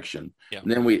rhythm section. Yeah.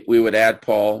 And then we would add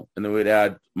Paul, and then we'd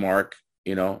add Mark,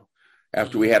 you know,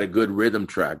 after we had a good rhythm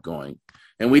track going.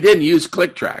 And we didn't use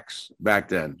click tracks back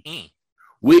then.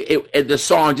 The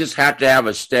song just had to have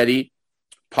a steady,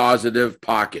 positive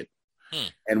pocket.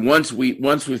 And once we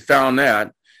found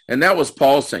that, and that was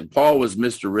Paul's thing. Paul was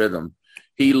Mr. Rhythm.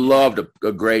 He loved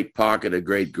a great pocket, a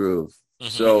great groove.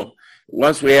 So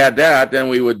once we had that, then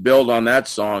we would build on that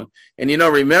song. And, you know,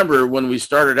 remember when we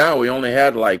started out, we only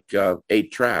had like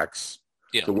 8 tracks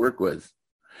to work with.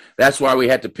 That's why we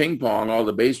had to ping pong all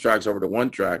the bass tracks over to one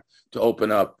track to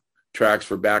open up tracks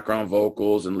for background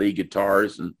vocals and lead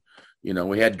guitars. And, you know,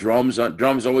 we had drums.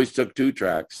 Drums always took 2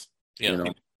 tracks, you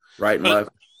know, right and left.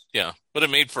 Yeah, but it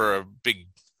made for a big,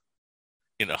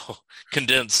 you know,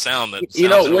 condensed sound. That you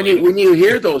know, when you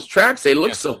hear those tracks, they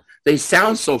look they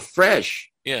sound so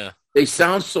fresh. Yeah, they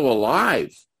sound so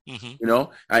alive. You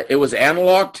know, it was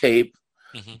analog tape,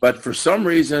 but for some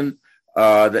reason,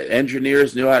 the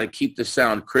engineers knew how to keep the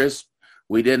sound crisp.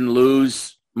 We didn't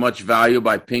lose much value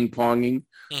by ping-ponging.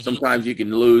 Sometimes you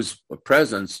can lose a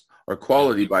presence or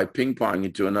quality by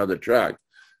ping-ponging to another track.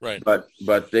 Right.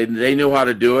 But they knew how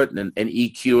to do it and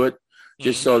EQ it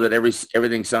just so that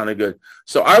everything sounded good.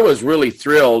 So I was really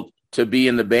thrilled to be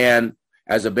in the band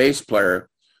as a bass player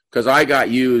because I got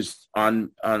used on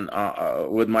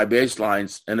with my bass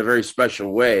lines in a very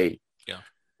special way. Yeah.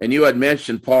 And you had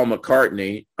mentioned Paul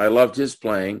McCartney. I loved his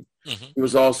playing. He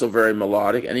was also very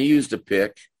melodic, and he used a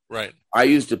pick. Right. I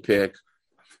used a pick.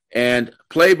 And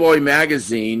Playboy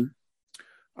magazine,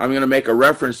 I'm going to make a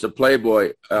reference to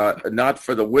Playboy, not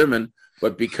for the women,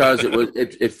 but because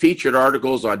it featured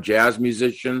articles on jazz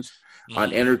musicians,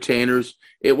 on entertainers.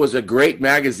 It was a great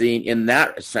magazine in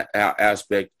that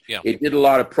aspect. Yeah. It did a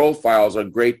lot of profiles on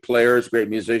great players, great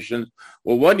musicians.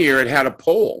 Well, one year it had a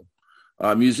poll,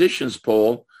 musicians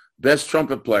poll, best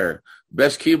trumpet player,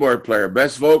 best keyboard player,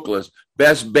 best vocalist,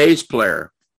 best bass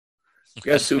player.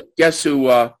 Guess who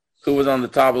was on the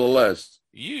top of the list?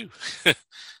 You.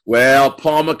 Well,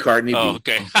 Paul McCartney. Oh,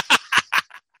 okay.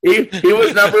 he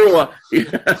was number 1.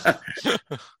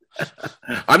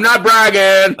 I'm not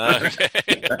bragging.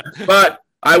 Okay. But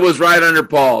I was right under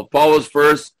Paul. Paul was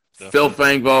first. Phil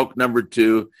Fangvogt, number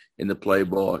 2 in the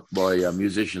Playboy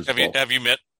musicians. Have you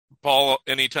met Paul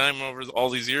anytime over all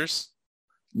these years?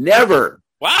 Never.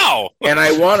 Wow. And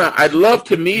I'd love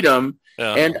to meet him.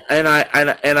 Yeah. And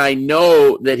I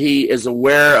know that he is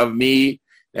aware of me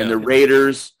and the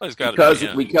Raiders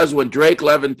because when Drake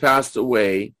Levin passed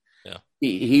away,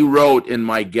 he wrote in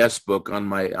my guest book on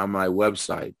my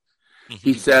website.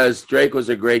 He says Drake was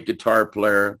a great guitar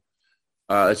player.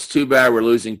 It's too bad we're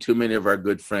losing too many of our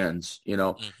good friends. You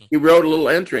know, he wrote a little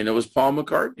entry, and it was Paul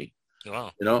McCartney.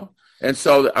 Wow. You know, and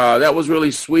so that was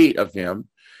really sweet of him.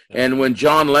 And when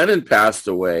John Lennon passed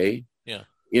away,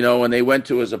 you know, when they went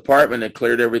to his apartment and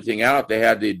cleared everything out, they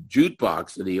had the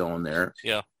jukebox that he owned there.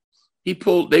 Yeah. They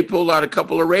pulled out a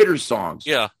couple of Raiders songs.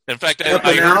 Yeah. In fact, I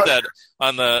heard that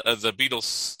on the Beatles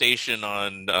station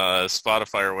on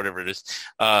Spotify or whatever it is.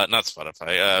 Not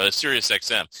Spotify, Sirius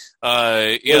XM.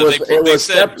 They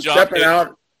said Stepping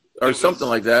Out or something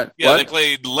like that. Yeah, they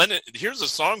played Lennon. Here's a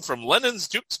song from Lennon's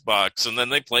Jukebox, and then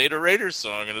they played a Raiders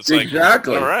song, and it's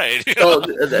exactly. All right. So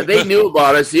they knew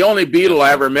about us. The only Beatle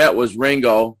I ever met was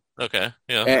Ringo. Okay,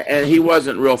 yeah. And he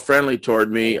wasn't real friendly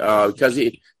toward me because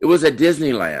it was at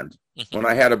Disneyland when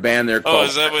I had a band there called... Oh,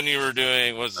 is that when you were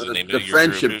doing... What's the name of your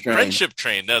Friendship group? Train. Friendship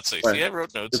Train, that's it. See, I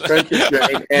wrote notes. The Friendship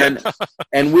Train.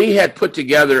 And we had put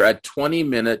together a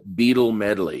 20-minute Beatle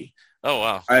medley. Oh,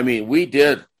 wow. I mean, we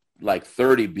did like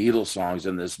 30 Beatles songs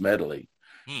in this medley.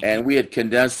 And we had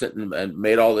condensed it and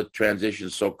made all the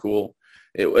transitions so cool.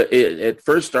 It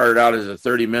first started out as a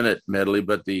 30-minute medley,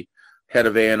 but the head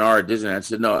of A&R at Disneyland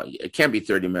said, "No, it can't be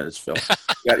 30 minutes, Phil.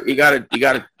 You got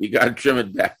to trim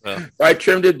it back." Yeah. So I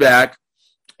trimmed it back,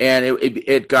 and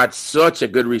it got such a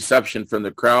good reception from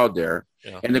the crowd there.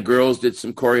 Yeah. And the girls did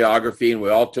some choreography, and we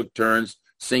all took turns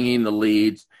singing the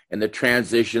leads, and the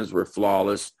transitions were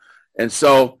flawless. And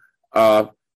so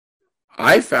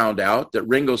I found out that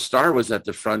Ringo Starr was at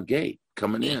the front gate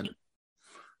coming in.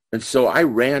 And so I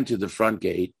ran to the front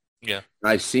gate. Yeah.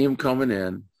 And I see him coming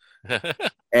in.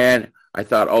 And I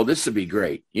thought, oh, this would be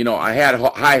great. You know, I had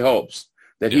high hopes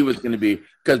that he was going to be,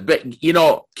 because, you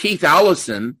know, Keith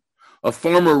Allison, a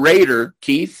former Raider,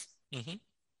 Keith,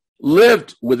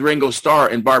 lived with Ringo Starr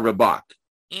and Barbara Bach.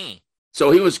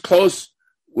 So he was close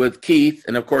with Keith.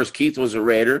 And, of course, Keith was a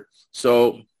Raider.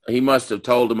 So he must have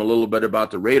told him a little bit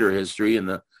about the Raider history and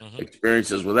the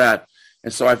experiences with that.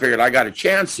 And so I figured I got a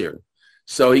chance here.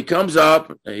 So he comes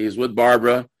up. He's with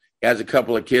Barbara. He has a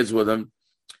couple of kids with him.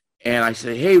 And I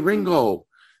say, "Hey, Ringo."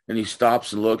 And he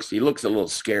stops and looks. He looks a little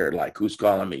scared, like, who's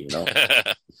calling me, you know?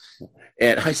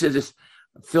 And I said, "It's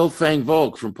Phil Fang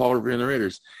Volk from Paul Revere and the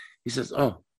Raiders." He says,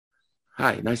 "Oh,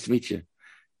 hi, nice to meet you.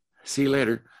 See you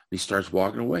later." And he starts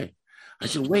walking away. I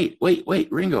said, wait,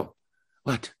 Ringo.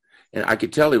 What? And I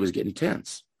could tell he was getting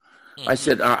tense. I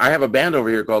said, "I have a band over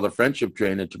here called the Friendship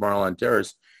Train at Tomorrowland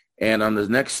Terrace. And on the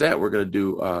next set, we're going to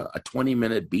do a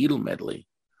 20-minute Beatle medley.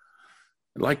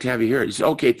 I'd like to have you here." He said,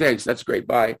 "Okay, thanks. That's great.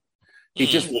 Bye." He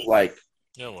just was like,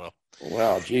 "Oh,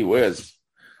 well, gee whiz.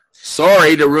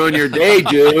 Sorry to ruin your day,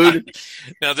 dude."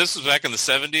 Now, this was back in the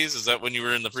 70s? Is that when you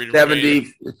were in the Freedom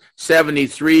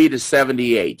 73 to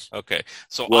 78. Okay.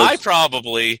 So I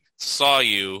probably saw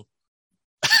you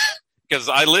because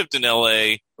I lived in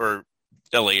L.A. or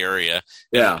L.A. area.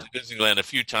 Yeah. Disneyland a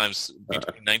few times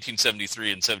between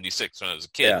 1973 and 76 when I was a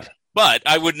kid. Yeah. But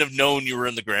I wouldn't have known you were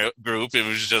in the group. It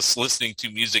was just listening to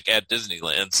music at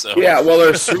Disneyland. So yeah, well,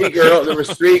 there was three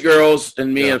girls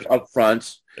and me up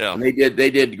front. Yeah, and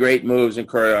they did great moves and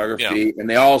choreography, and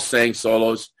they all sang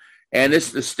solos. And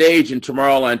it's the stage in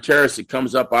Tomorrowland Terrace. It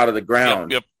comes up out of the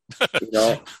ground. Yep. You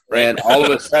know, and all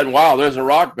of a sudden, wow, there's a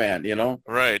rock band. You know,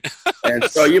 right? And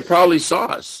so you probably saw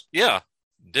us. Yeah.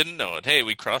 Didn't know it. Hey,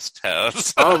 we crossed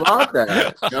paths. How about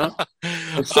that? You know?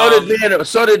 And so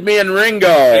did me and Ringo.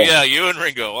 Yeah, you and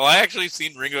Ringo. Well, I actually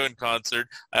seen Ringo in concert.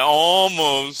 I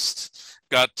almost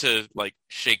got to like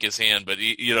shake his hand, but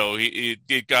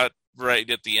he got right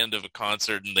at the end of a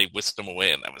concert, and they whisked him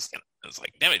away, and I was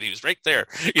like, damn it, he was right there.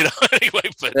 You know.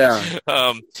 Anyway, but yeah,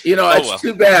 it's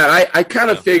too bad. I kind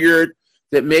of figured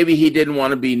that maybe he didn't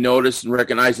want to be noticed and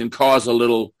recognized and cause a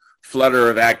little flutter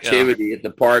of activity at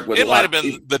the park. With it might have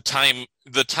been the timing,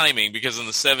 because in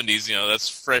the 70s, that's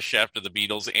fresh after the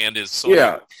Beatles and his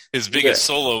biggest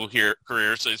solo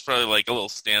career, so he's probably like a little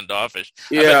standoffish.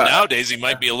 Yeah. I bet nowadays he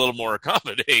might be a little more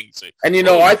accommodating. So, and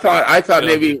I thought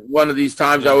maybe one of these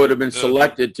times I would have been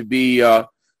selected to be a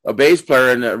bass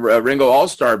player in a Ringo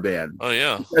All-Star band. Oh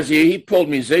yeah, because he pulled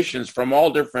musicians from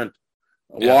all different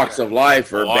walks of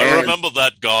life or bands. I remember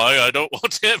that guy. I don't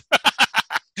want him.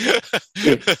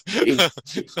 He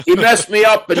messed me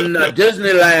up in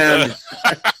Disneyland.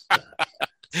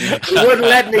 He wouldn't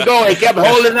let me go. He kept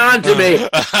holding on to me.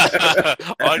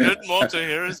 I didn't want to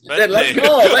hear his bad let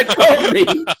go of me.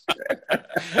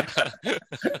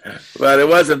 But it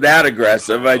wasn't that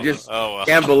aggressive. I just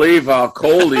can't believe how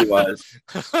cold he was.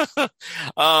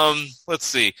 Let's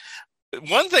see.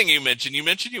 One thing you mentioned you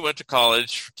went to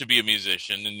college to be a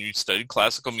musician, and you studied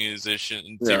classical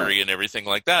musician theory and everything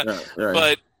like that. Right.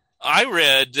 But I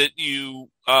read that you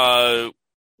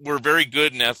were very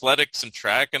good in athletics and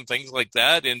track and things like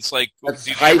that. And it's like, That's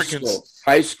did you high ever school.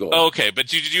 High school. Oh, okay, but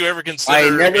did you ever consider? I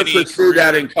never pursued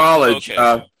that in college.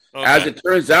 Okay. As it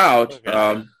turns out,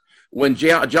 Okay. when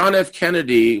John F.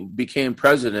 Kennedy became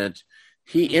president,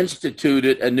 he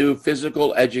instituted a new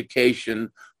physical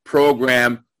education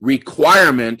program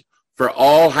requirement for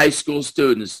all high school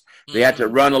students. They had to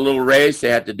run a little race. They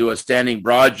had to do a standing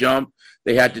broad jump.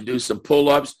 They had to do some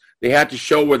pull-ups. They had to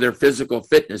show where their physical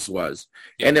fitness was.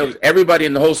 And everybody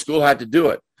in the whole school had to do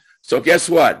it. So guess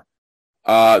what?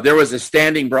 There was a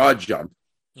standing broad jump.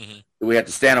 Mm-hmm. We had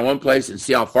to stand in one place and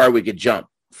see how far we could jump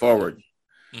forward.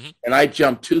 Mm-hmm. And I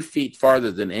jumped 2 feet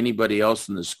farther than anybody else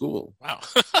in the school. Wow.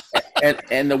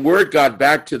 and the word got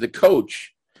back to the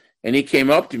coach, and he came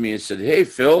up to me and said, "Hey,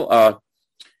 Phil,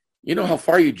 you know how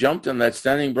far you jumped on that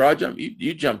standing broad jump?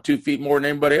 You jumped 2 feet more than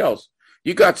anybody else.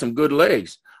 You got some good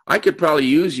legs. I could probably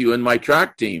use you in my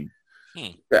track team."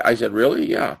 I said, "Really?"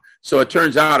 "Yeah." So it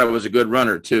turns out I was a good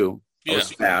runner too. I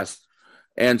was fast.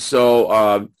 And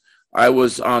so I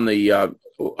was on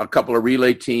a couple of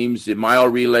relay teams, the mile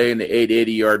relay and the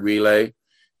 880-yard relay.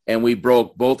 And we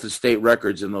broke both the state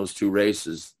records in those 2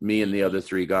 races, me and the other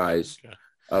 3 guys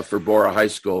for Bora High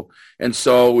School. And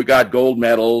so we got gold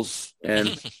medals.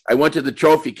 And I went to the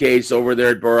trophy case over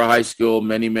there at Bora High School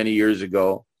many, many years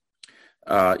ago.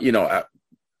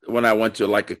 When I went to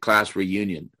like a class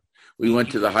reunion. We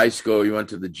went to the high school, we went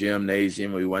to the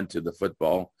gymnasium, we went to the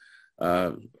football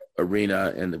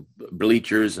arena and the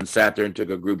bleachers and sat there and took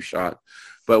a group shot.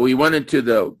 But we went into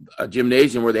the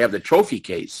gymnasium where they have the trophy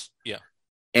case. Yeah.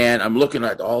 And I'm looking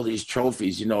at all these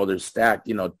trophies, they're stacked,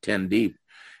 10 deep.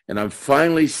 And I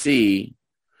finally see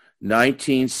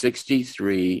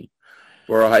 1963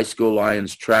 Bora High School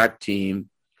Lions track team,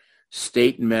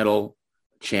 state medal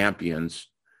champions.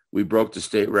 We broke the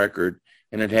state record.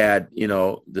 And it had,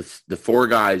 the 4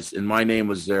 guys, and my name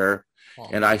was there. Wow.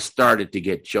 And I started to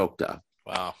get choked up.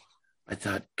 Wow. I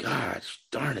thought, gosh,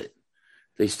 darn it.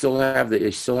 They still have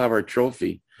our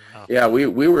trophy. Wow. Yeah, we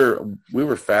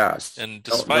were fast. And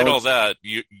despite all that,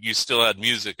 you still had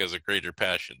music as a greater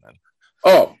passion then.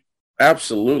 Oh,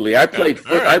 absolutely. I played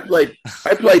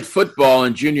football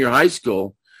in junior high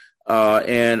school.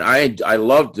 And I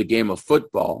loved the game of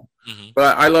football. Mm-hmm.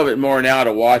 But I love it more now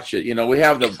to watch it. We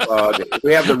have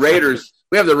the Raiders.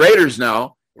 We have the Raiders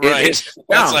now. Right.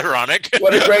 That's ironic.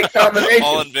 What a great combination.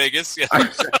 All in Vegas. Yeah.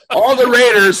 All the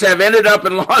Raiders have ended up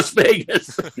in Las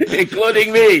Vegas,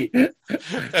 including me.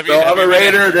 I'm a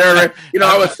Raider.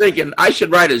 I was thinking I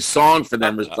should write a song for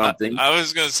them or something. I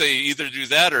was going to say either do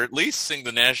that or at least sing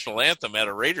the national anthem at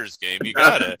a Raiders game. You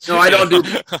got it. No, I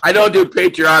don't do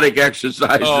patriotic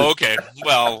exercises. Oh, okay.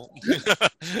 Well.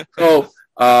 So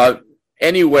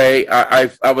anyway,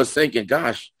 I was thinking,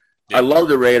 gosh. I love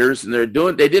the Raiders, and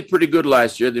they did pretty good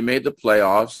last year. They made the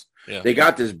playoffs. Yeah. They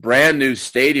got this brand new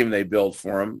stadium they built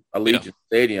for them, Allegiant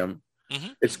Stadium. Mm-hmm.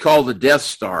 It's called the Death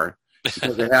Star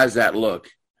because it has that look.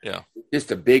 Yeah.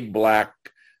 Just a big black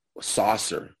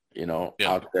saucer,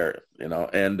 out there,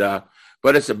 and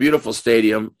but it's a beautiful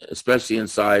stadium, especially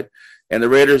inside. And the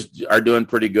Raiders are doing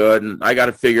pretty good, and I got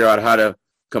to figure out how to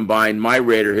combine my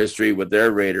Raider history with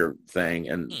their Raider thing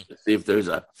and see if there's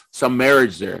some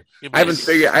marriage there. I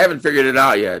haven't figured it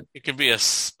out yet. You can be a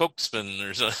spokesman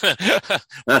or something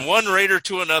from one Raider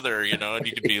to another, and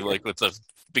you could be like with the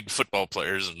big football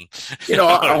players and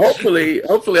hopefully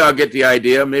I'll get the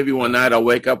idea. Maybe one night I'll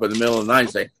wake up in the middle of the night and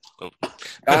say,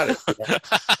 got it.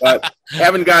 But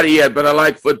haven't got it yet, but I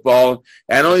like football.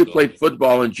 And I only played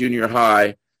football in junior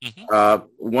high. Mm-hmm.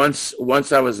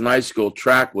 Once I was in high school,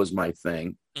 track was my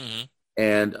thing. Mm-hmm.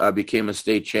 And I became a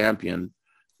state champion.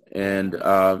 And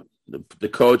the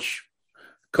coach,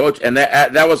 and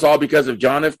that was all because of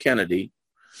John F. Kennedy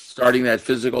starting that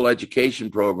physical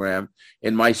education program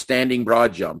in my standing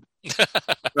broad jump.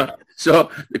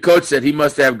 So the coach said he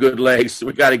must have good legs. So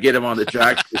we got to get him on the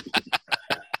track.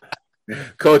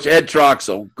 Coach Ed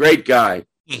Troxel, great guy.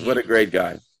 Mm-hmm. What a great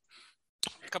guy.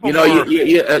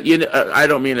 I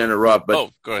don't mean to interrupt,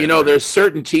 but go ahead, there's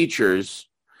certain teachers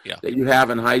that you have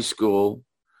in high school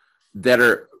that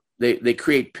are they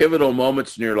create pivotal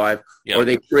moments in your life, or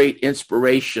they create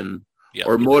inspiration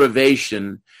or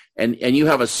motivation, and you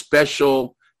have a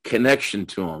special connection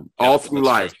to them all through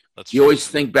life. You always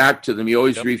think back to them. You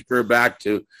always refer back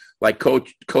to like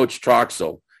Coach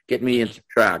Troxel. Get me into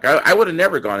track. I would have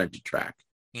never gone into track,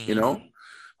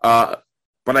 but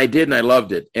I did, and I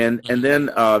loved it. And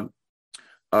then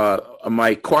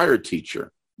my choir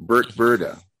teacher, Bert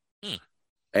Berta,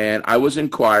 and I was in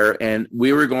choir, and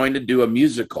we were going to do a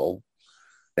musical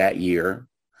that year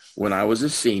when I was a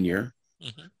senior.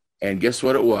 Mm-hmm. And guess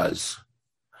what it was?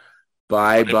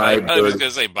 Bye Bye Birdie. I was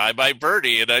going to say Bye Bye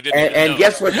Birdie, and I didn't. And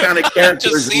guess what kind of character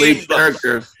is the lead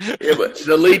character?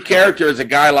 The lead character is a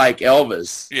guy like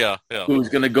Elvis. Yeah. Who's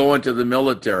going to go into the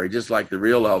military, just like the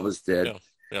real Elvis did.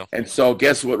 Yeah. And so,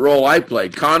 guess what role I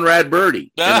played? Conrad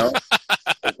Birdie. You know?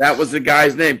 That was the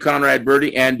guy's name, Conrad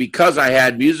Birdie. And because I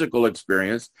had musical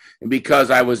experience, and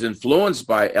because I was influenced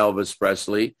by Elvis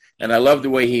Presley, and I loved the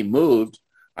way he moved,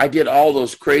 I did all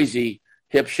those crazy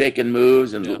hip shaking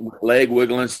moves and leg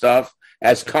wiggling stuff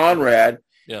as Conrad.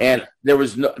 Yeah. And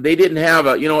they didn't have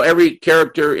every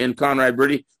character in Conrad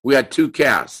Birdie, we had two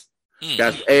casts,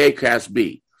 cast A, cast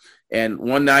B. And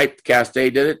one night cast A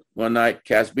did it, one night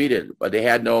cast B did it, but they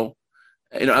had no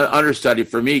understudy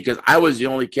for me because I was the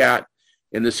only cat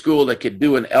in the school that could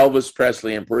do an Elvis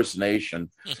Presley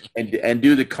impersonation and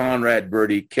do the Conrad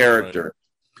Birdie character. Right.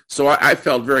 So I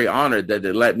felt very honored that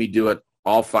they let me do it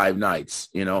all 5 nights,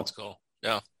 That's cool.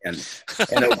 Yeah. And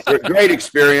a great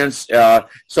experience.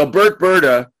 So Bert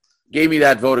Berta gave me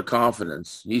that vote of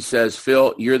confidence. He says,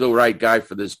 Phil, you're the right guy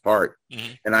for this part.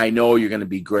 And I know you're going to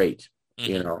be great,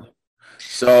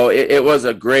 So it was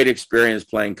a great experience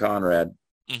playing Conrad.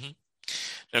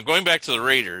 Now, going back to the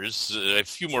Raiders, a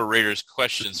few more Raiders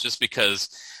questions, just because,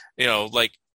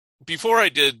 before I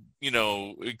did,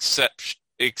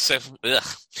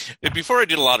 before I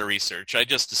did a lot of research, I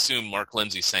just assumed Mark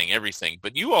Lindsay sang everything,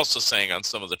 but you also sang on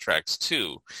some of the tracks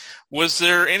too. Was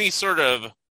there any sort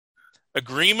of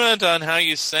agreement on how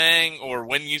you sang or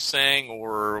when you sang,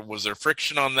 or was there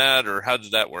friction on that, or how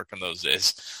did that work in those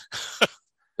days?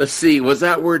 Let's see. Was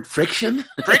that word friction?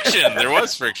 Friction. There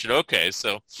was friction. Okay.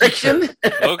 So friction.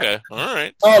 Okay. All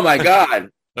right. Oh my God.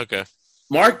 Okay.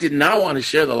 Mark did not want to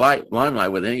share the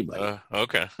limelight with anybody.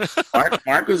 Okay.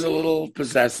 Mark was a little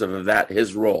possessive of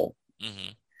his role.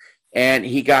 And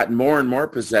he got more and more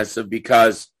possessive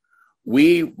because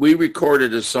we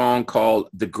recorded a song called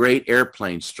The Great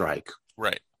Airplane Strike.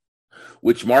 Right.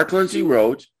 Which Mark Lindsay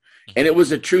wrote. And it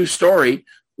was a true story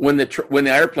when the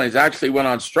airplanes actually went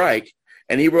on strike.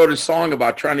 And he wrote a song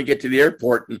about trying to get to the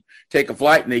airport and take a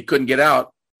flight, and they couldn't get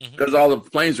out because all the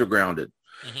planes were grounded.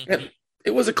 And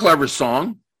it was a clever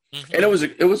song, and it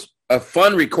was a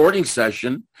fun recording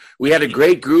session. We had a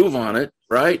great groove on it,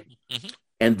 right?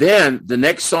 And then the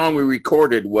next song we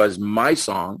recorded was my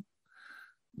song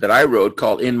that I wrote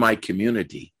called In My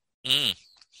Community.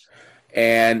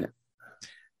 And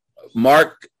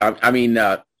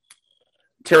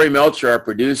Terry Melcher, our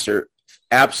producer,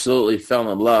 absolutely fell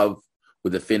in love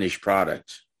with the finished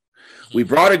product. We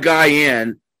brought a guy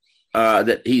in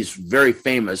that he's very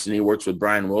famous, and he works with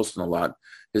Brian Wilson a lot.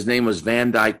 His name was Van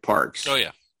Dyke Parks. Oh,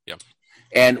 yeah.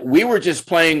 And we were just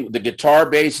playing the guitar,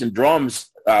 bass, and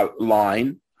drums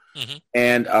line.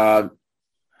 And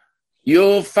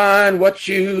you'll find what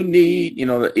you need,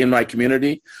 in my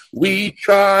community. We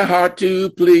try hard to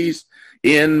please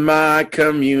in my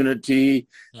community.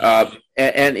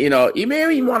 And you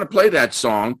may even want to play that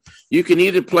song. You can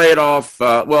either play it off,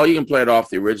 you can play it off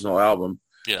the original album.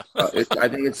 Yeah. I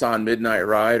think it's on Midnight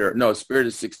Ride Spirit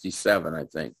of 67, I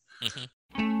think.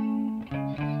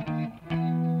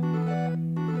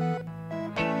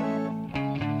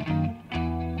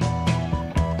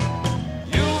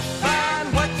 You'll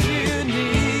find what you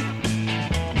need.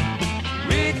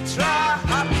 We try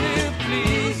hard to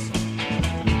please.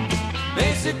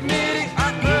 Basic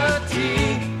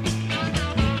mediocrity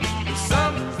is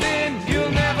something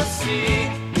you'll never see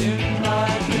in my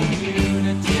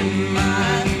community. In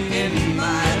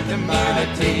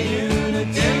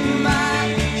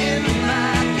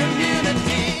my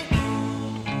community.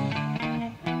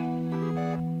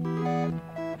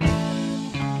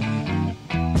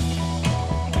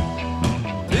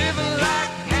 Living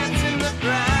like ants in the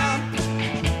ground.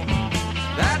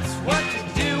 That's what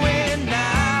you're doing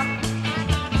now.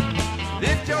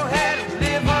 Lift your head and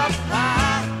live up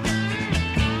high.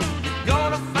 You're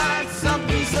gonna find some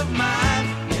peace of mind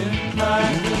in my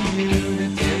community.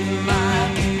 In my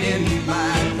community.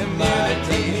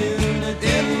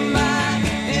 In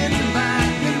my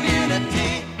community.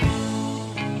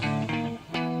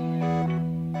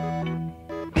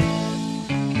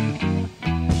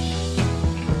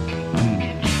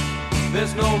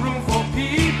 There's no room for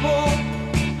people,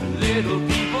 little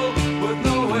people with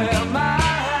nowhere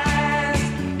minds.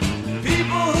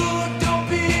 People who don't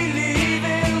believe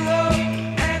in love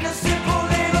and the simple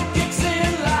little kicks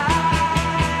in life.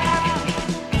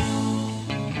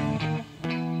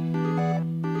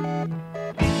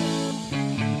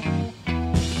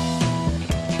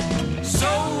 So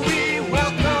we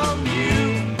welcome you.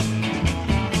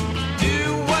 Do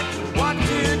what you want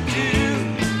to do.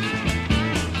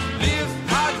 Live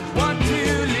how you want to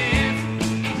live,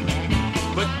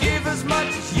 but give as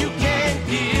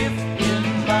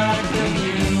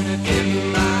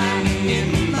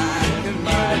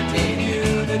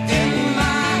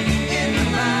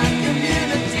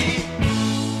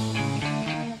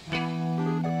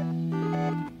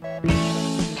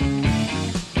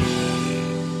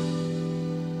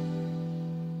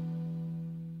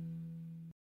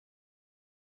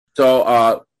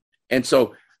So,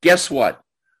 so guess what?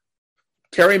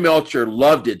 Terry Melcher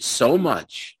loved it so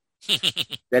much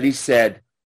that he said,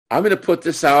 I'm going to put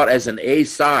this out as an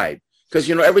A-side. Because,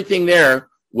 everything there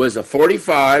was a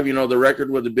 45, the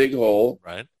record with the big hole.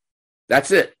 Right.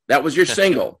 That's it. That was your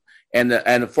single. And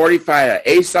the 45,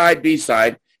 A-side,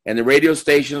 B-side, and the radio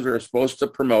stations were supposed to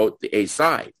promote the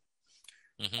A-side.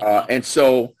 And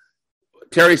so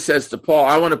Terry says to Paul,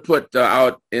 I want to put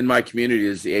out In My Community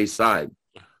as the A-side.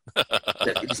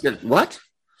 He said, what?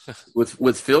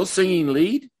 With Phil singing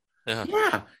lead?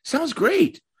 Yeah, sounds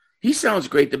great. He sounds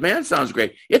great. The band sounds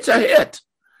great. It's a hit.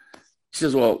 He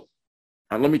says, well,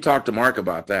 let me talk to Mark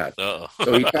about that. Oh.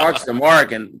 So he talks to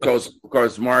Mark, and of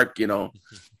course, Mark,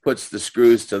 puts the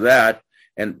screws to that.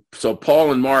 And so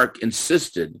Paul and Mark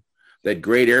insisted that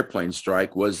Great Airplane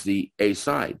Strike was the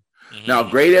A-side. Now,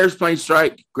 Great Airplane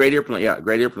Strike.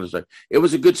 It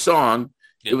was a good song.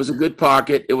 Yep. It was a good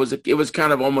pocket. It was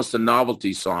kind of almost a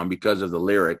novelty song because of the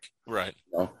lyric. Right.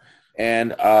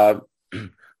 And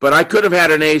but I could have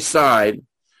had an A-side.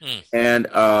 And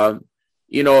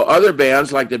other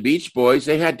bands like the Beach Boys,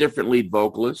 they had different lead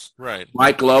vocalists. Right.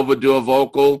 Mike Love would do a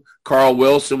vocal. Carl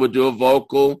Wilson would do a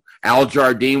vocal. Al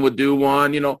Jardine would do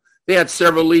one. They had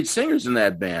several lead singers in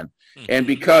that band. And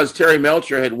because Terry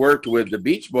Melcher had worked with the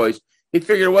Beach Boys, he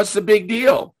figured, what's the big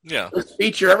deal? Yeah. Let's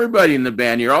feature everybody in the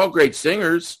band. You're all great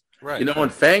singers. Right.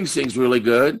 And Fang sings really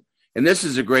good. And this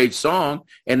is a great song.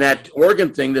 And that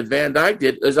organ thing that Van Dyke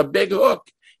did is a big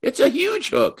hook. It's a huge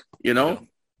hook, Yeah.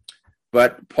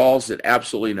 But Paul said,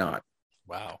 absolutely not.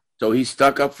 Wow. So he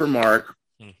stuck up for Mark,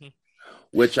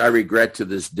 which I regret to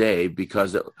this day,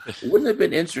 because it wouldn't have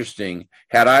been interesting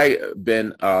had I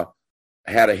been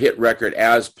had a hit record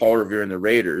as Paul Revere and the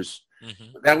Raiders.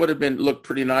 That would have looked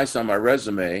pretty nice on my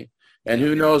resume. And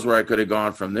who knows where I could have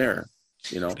gone from there,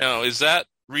 Now, is that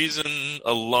reason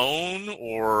alone,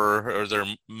 or are there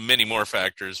many more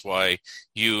factors why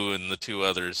you and the two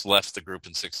others left the group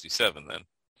in 67 then?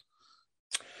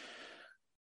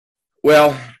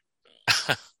 Well,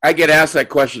 I get asked that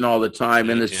question all the time,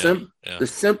 and the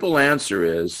simple answer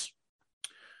is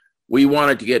we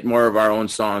wanted to get more of our own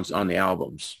songs on the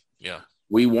albums. Yeah.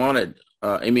 We wanted,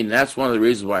 that's one of the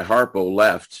reasons why Harpo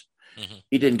left.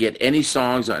 He didn't get any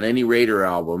songs on any Raider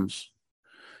albums.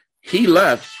 He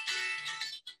left.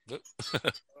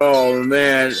 Oh,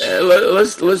 man.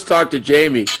 Let's talk to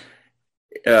Jamie.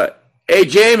 Hey,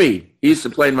 Jamie. He used to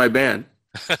play in my band.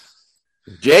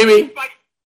 Jamie.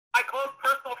 My close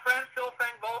personal friend, Phil Fang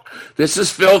Volk. This is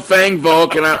Phil Fang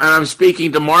Volk, and I'm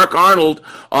speaking to Mark Arnold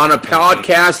on a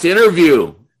podcast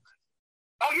interview.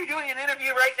 Oh, you're doing an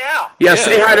interview right now? Yeah,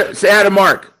 say hi to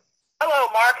Mark. Hello,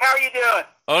 Mark. How are you doing?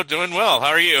 Oh, doing well. How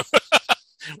are you?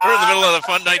 We're in the middle of the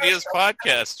Fun Ideas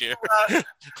podcast here.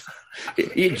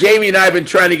 Jamie and I have been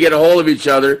trying to get a hold of each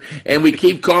other, and we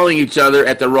keep calling each other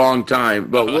at the wrong time.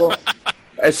 But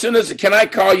as soon as, can I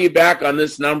call you back on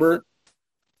this number?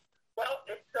 Well,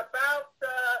 it's about,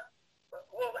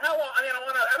 how long? I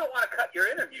don't want to cut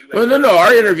your interview. Well, no.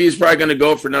 Our interview is probably going to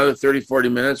go for another 30, 40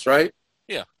 minutes, right?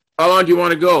 Yeah. How long do you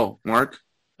want to go, Mark?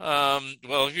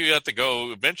 Well, if you have to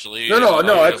go eventually. No,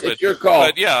 it's your call.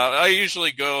 But yeah, I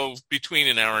usually go between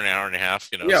an hour and a half,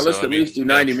 Yeah, let's at least do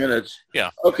 90 minutes.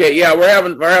 Yeah. Okay, yeah, we're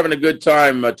having a good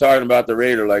time talking about the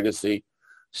Raider legacy.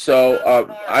 So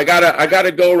I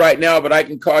gotta go right now, but I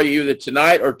can call you either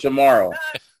tonight or tomorrow.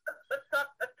 Let's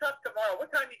talk tomorrow.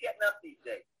 What time are you getting up these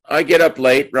days? I get up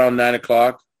late, around 9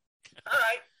 o'clock. All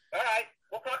right.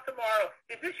 We'll talk tomorrow.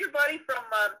 Is this your buddy from...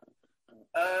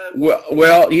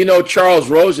 Well, Charles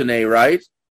Rosenet, right?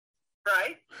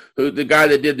 Right. The guy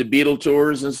that did the Beatle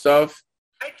tours and stuff.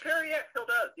 Sure, yeah, still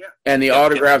does, yeah. And the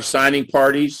autograph signing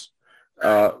parties,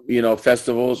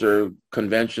 festivals or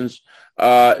conventions.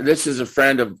 This is a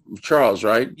friend of Charles,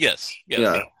 right? Yes.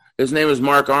 Yeah. His name is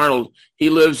Mark Arnold. He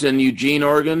lives in Eugene,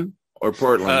 Oregon, or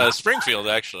Portland? Springfield,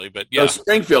 actually, but yeah. So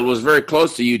Springfield was very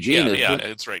close to Eugene. Yeah,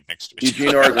 it's right next to it.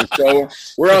 Eugene, Oregon. So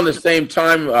we're on the same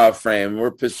time frame.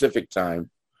 We're Pacific time.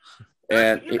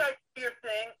 And you guys do your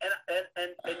thing,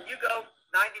 and you go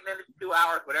 90 minutes, 2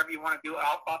 hours, whatever you want to do.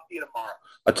 I'll talk to you tomorrow.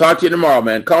 I'll talk to you tomorrow,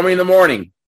 man. Call me in the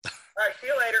morning. All right, see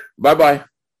you later. Bye-bye.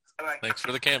 Bye-bye. Thanks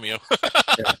for the cameo.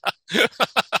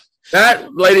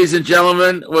 That, ladies and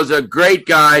gentlemen, was a great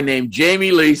guy named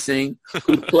Jamie Leasing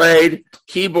who played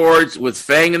keyboards with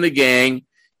Fang and the Gang,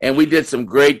 and we did some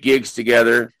great gigs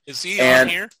together. Is he on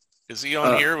here? Is he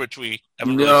on here, which we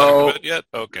haven't really no, talked about yet?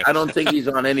 Okay. I don't think he's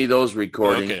on any of those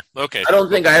recordings. Okay. I don't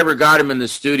think I ever got him in the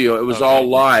studio. It was all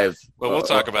live. Well, we'll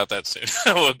talk about that soon.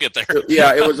 We'll get there.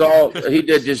 Yeah, it was all, he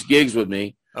did just gigs with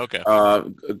me. Okay.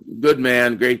 Good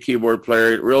man, great keyboard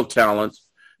player, real talent.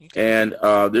 And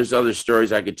there's other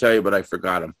stories I could tell you, but I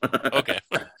forgot them. Okay.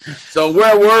 So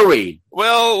where were we?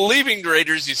 Well, leaving the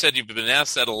Raiders, you said you've been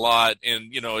asked that a lot, and,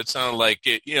 it sounded like,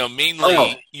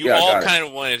 mainly you all kind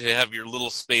of wanted to have your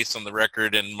little space on the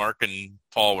record, and Mark and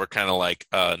Paul were kind of like,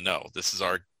 no, this is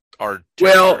our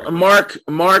Well,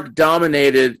 Mark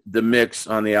dominated the mix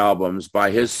on the albums by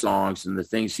his songs and the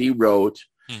things he wrote,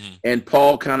 and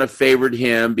Paul kind of favored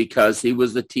him because he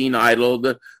was the teen idol,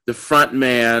 the front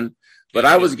man. But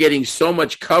I was getting so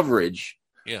much coverage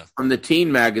from the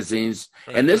teen magazines,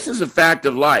 and this is a fact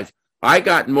of life. I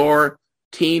got more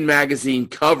teen magazine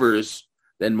covers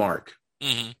than Mark.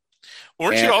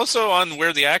 Weren't you also on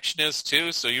Where the Action Is,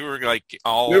 too? So you were like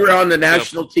We were on the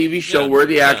national TV show Where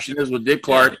the Action Is with Dick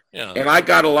Clark, and I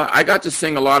got to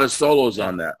sing a lot of solos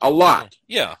on that, a lot.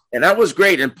 Yeah. And that was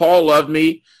great, and Paul loved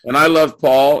me, and I loved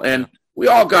Paul, and we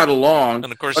all got along.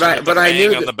 And of course, but I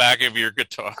knew on the back of your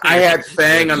guitar. I had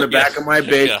Fang on the back of my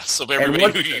bass. Yeah, so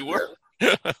everybody knew who you were.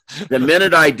 The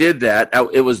minute I did that,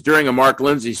 it was during a Mark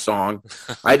Lindsay song.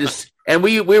 And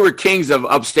we were kings of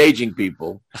upstaging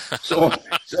people. So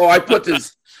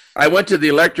I went to the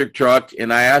electric truck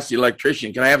and I asked the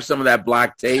electrician, can I have some of that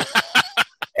black tape?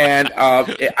 And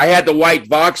I had the white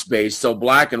Vox bass, so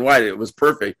black and white, it was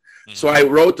perfect. So I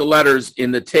wrote the letters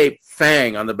in the tape,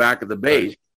 Fang, on the back of the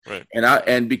bass. Right.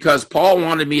 And because Paul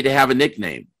wanted me to have a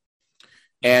nickname.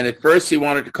 And at first he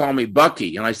wanted to call me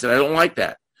Bucky. And I said, I don't like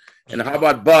that. And how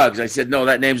about Bugs? I said, no,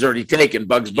 that name's already taken,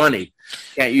 Bugs Bunny.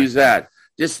 Can't use that.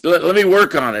 Just let me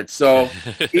work on it. So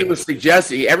he was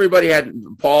suggesting,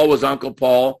 Paul was Uncle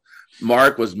Paul,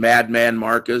 Mark was Madman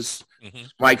Marcus,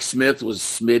 Mike Smith was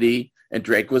Smitty, and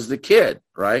Drake was the Kid,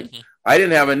 right? I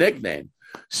didn't have a nickname.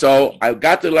 So I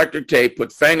got the electric tape,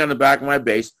 put Fang on the back of my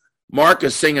bass. Mark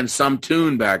is singing some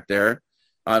tune back there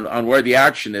on Where the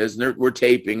Action Is, and we're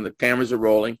taping, the cameras are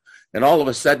rolling, and all of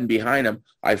a sudden behind him,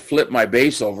 I flip my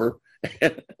bass over.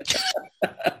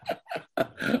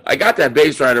 I got that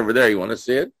bass right over there. You want to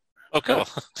see it? Oh, cool.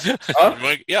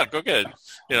 Yeah, go get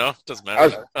it. Doesn't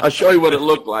matter. I'll show you what it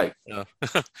looked like. Yeah.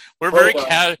 We're very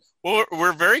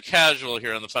casual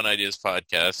here on the Fun Ideas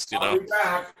podcast. I'll be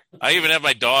back. I even have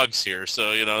my dogs here,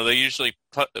 so they usually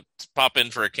pop in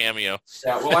for a cameo.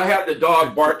 Yeah, well, I had the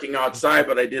dog barking outside,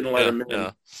 but I didn't let him in.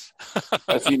 Yeah.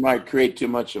 As he might create too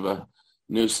much of a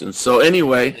nuisance. So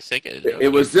anyway,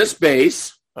 it was this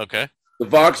bass. Okay. The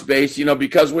Vox bass,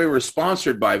 because we were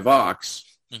sponsored by Vox,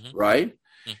 right?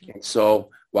 And so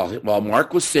while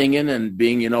Mark was singing and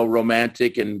being,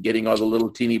 romantic and getting all the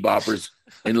little teeny boppers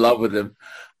in love with him,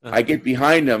 I get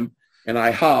behind him and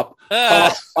I hop,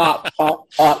 hop.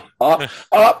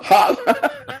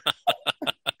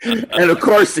 And of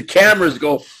course the cameras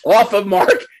go off of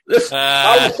Mark.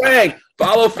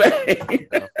 Follow Fang.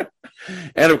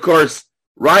 And of course,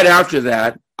 right after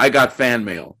that, I got fan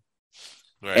mail.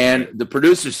 Right. And the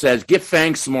producer says, give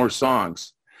Fang some more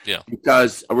songs. Yeah.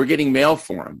 Because we're getting mail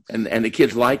for him and the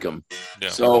kids like him. Yeah.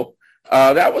 So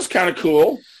that was kind of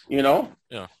cool,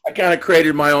 Yeah. I kind of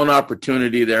created my own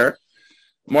opportunity there.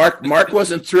 Mark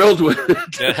wasn't thrilled with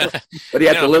it, but he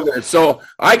had to live with it. So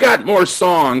I got more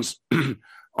songs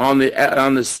on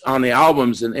the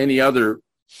albums than any other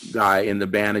guy in the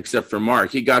band except for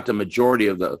Mark. He got the majority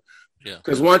of the.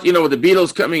 Because once with the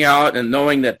Beatles coming out and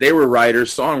knowing that they were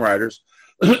songwriters,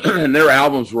 and their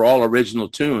albums were all original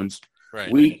tunes,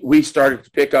 right. we started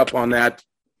to pick up on that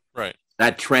right.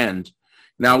 that trend.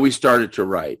 Now we started to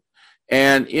write.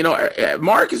 And,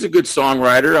 Mark is a good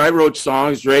songwriter. I wrote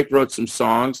songs. Drake wrote some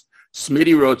songs.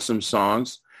 Smitty wrote some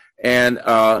songs. And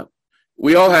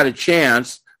we all had a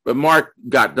chance, but Mark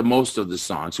got the most of the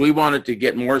songs. We wanted to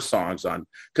get more songs on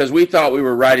because we thought we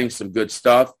were writing some good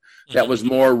stuff that was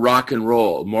more rock and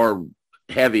roll, more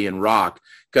heavy and rock,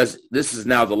 because this is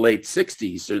now the late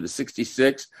 60s or the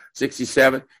 66,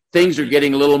 67. Things are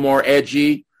getting a little more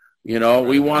edgy.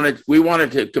 We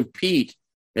wanted to compete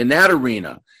in that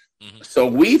arena. So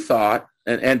we thought,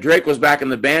 and Drake was back in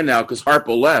the band now because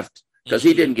Harpo left because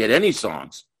he didn't get any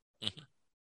songs.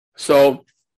 So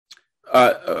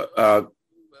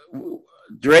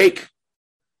Drake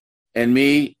and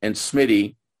me and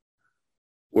Smitty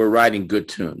were writing good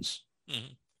tunes,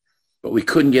 but we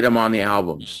couldn't get them on the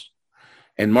albums.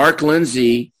 And Mark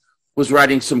Lindsay was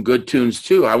writing some good tunes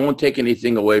too. I won't take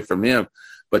anything away from him,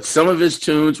 but some of his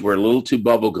tunes were a little too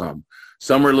bubblegum.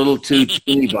 Some were a little too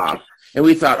teeny bop. And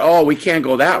we thought, we can't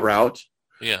go that route.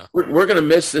 Yeah. We're going to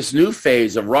miss this new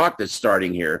phase of rock that's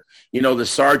starting here. The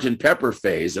Sgt. Pepper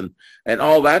phase and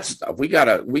all that stuff. We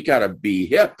gotta be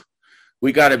hip.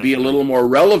 We got to be a little more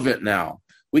relevant now.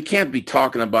 We can't be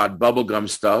talking about bubblegum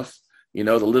stuff. The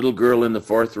little girl in the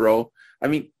fourth row. I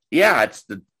mean, yeah, it's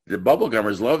the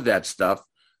bubblegummers love that stuff,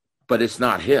 but it's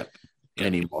not hip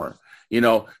anymore.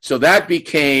 So that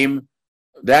became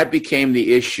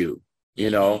the issue.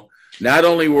 Not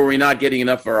only were we not getting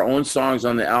enough of our own songs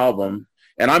on the album,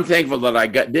 and I'm thankful that I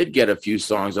did get a few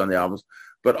songs on the albums,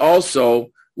 but also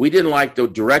we didn't like the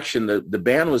direction the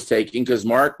band was taking, because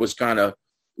Mark was kind of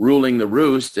ruling the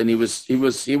roost, and he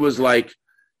was like,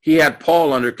 he had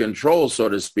Paul under control, so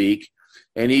to speak,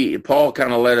 and Paul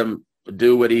kind of let him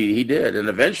do what he did, and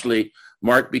eventually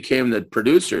Mark became the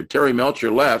producer. Terry Melcher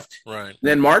left, right?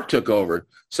 Then Mark took over,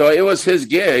 so it was his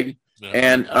gig,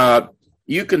 and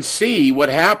you can see what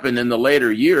happened in the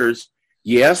later years.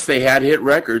 Yes, they had hit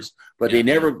records, but they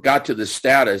never got to the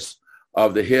status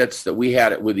of the hits that we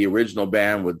had it with the original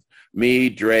band, with me,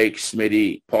 Drake,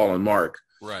 Smitty, Paul, and Mark.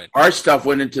 Right. Our stuff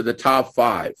went into the top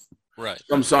 5. Right.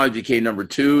 Some songs became number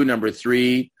 2, number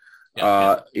 3,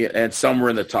 and some were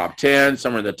in the top 10,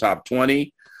 some were in the top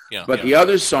 20. But the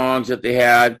other songs that they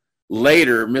had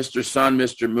later, Mr. Sun,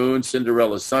 Mr. Moon,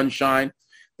 Cinderella Sunshine,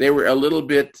 they were a little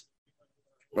bit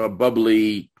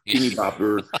bubbly, teeny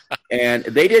bopper, and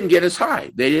they didn't get as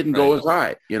high. They didn't go as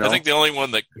high. I think the only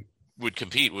one that would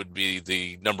compete would be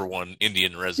the number 1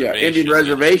 Indian Reservation. Yeah, Indian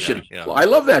Reservation. Yeah. Well, I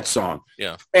love that song.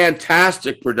 Yeah.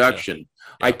 Fantastic production.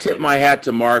 I tip my hat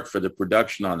to Mark for the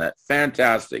production on that.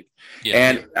 Fantastic. Yeah.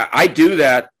 And I do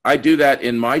that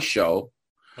in my show.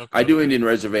 Okay. I do Indian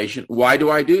Reservation. Why do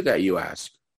I do that, you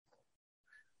ask?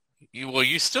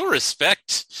 You still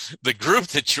respect the group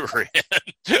that you were in.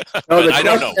 No, I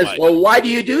don't know why. Well, why do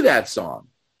you do that song?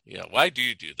 Yeah, why do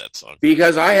you do that song?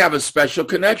 Because I have a special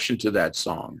connection to that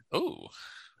song. Oh,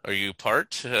 are you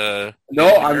part? No,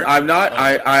 I'm not.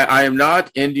 I am not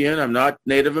Indian. I'm not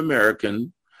Native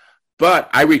American, but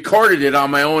I recorded it on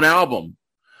my own album.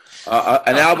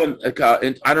 An album. I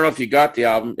don't know if you got the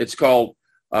album. It's called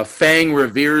Fang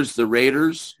Reveres the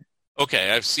Raiders.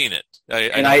 Okay, I've seen it.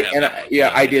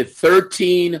 I did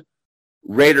 13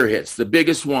 Raider hits, the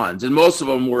biggest ones, and most of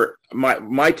them were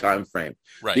my time frame.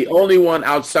 Right. The only one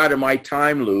outside of my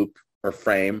time loop or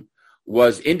frame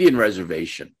was Indian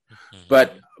Reservation,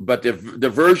 but the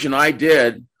version I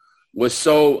did was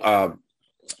so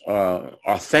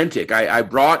authentic. I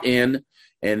brought in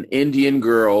an Indian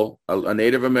girl, a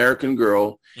Native American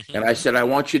girl, and I said, I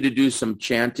want you to do some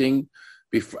chanting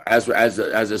before, as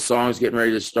the song's getting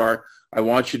ready to start. I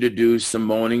want you to do some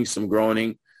moaning, some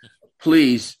groaning.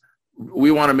 Please, we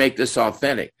want to make this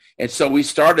authentic. And so we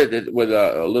started it with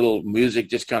a little music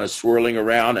just kind of swirling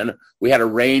around, and we had a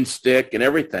rain stick and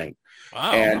everything.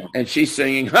 Wow. And she's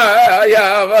singing, she's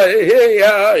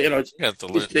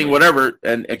singing whatever,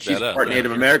 and she's part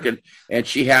Native American, and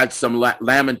she had some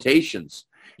lamentations.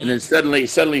 And then suddenly you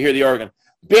hear the organ.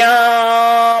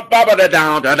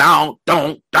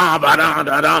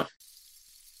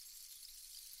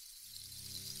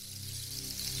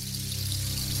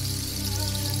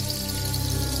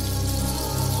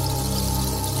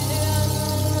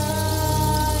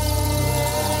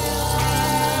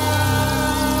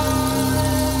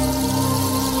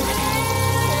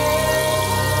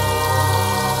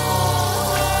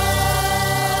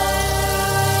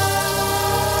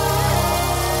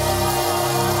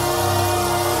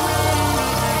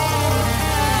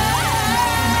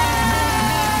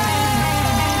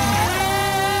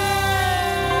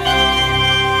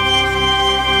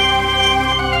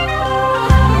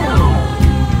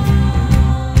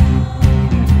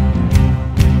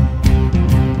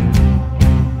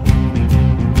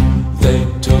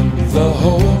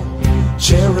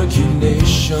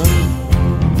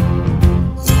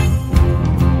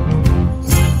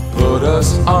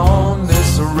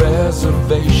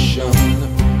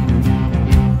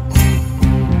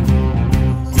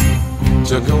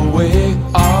 Took away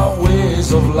our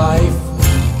ways of life.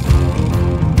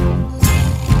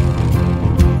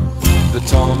 The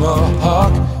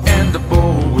tomahawk and the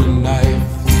bowie knife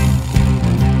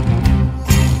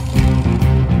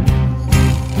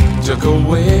took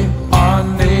away our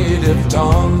native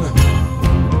tongue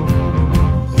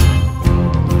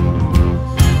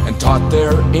and taught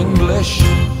their English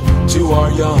to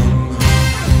our young.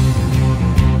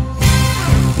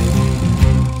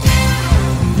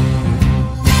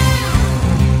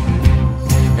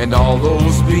 And all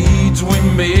those beads we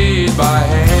made by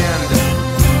hand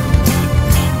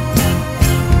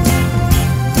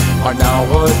are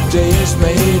nowadays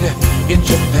made in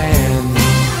Japan.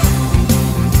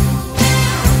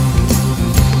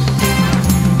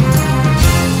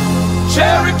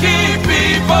 Cherokee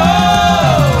people,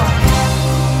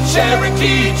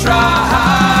 Cherokee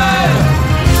tribe,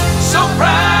 so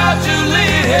proud to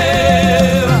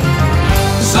live,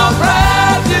 so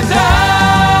proud to die.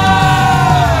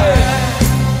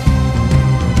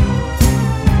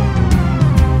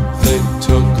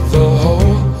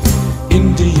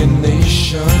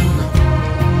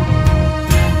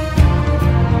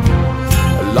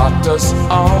 us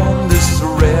on this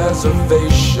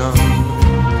reservation.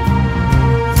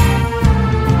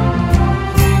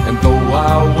 And though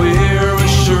I wear a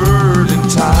shirt and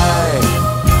tie,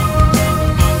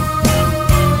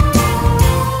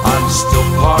 I'm still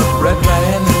part red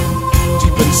man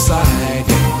deep inside.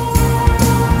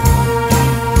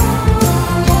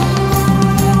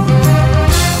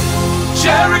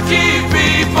 Cherokee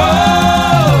people,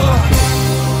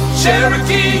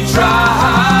 Cherokee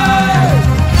tribe,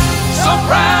 so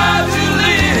proud to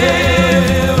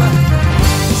live,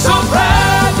 so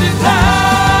proud to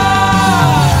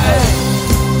die.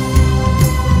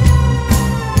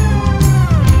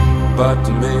 But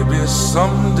maybe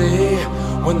someday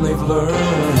when they've learned,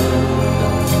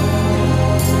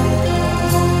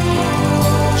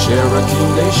 Cherokee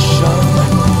Nation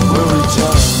will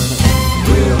return,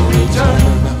 will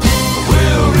return,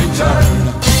 will return,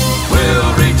 will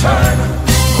return,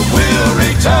 will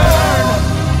return.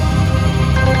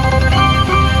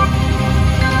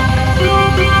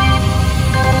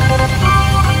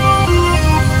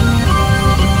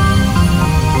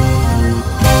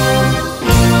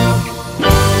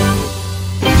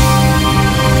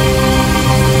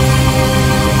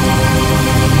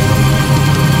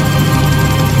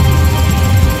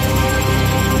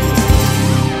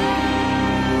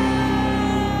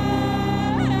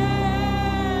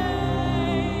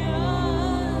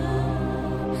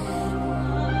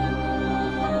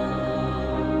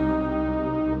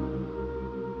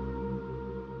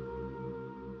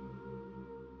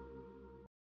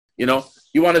 You know,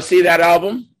 you want to see that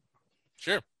album?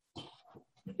 Sure.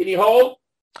 Can you hold?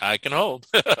 I can hold.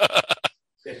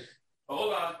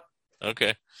 Hold on.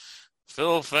 Okay.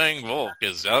 Phil Fang Volk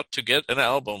is out to get an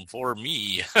album for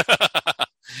me.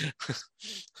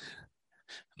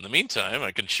 In the meantime,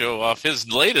 I can show off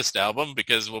his latest album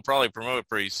because we'll probably promote it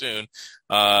pretty soon.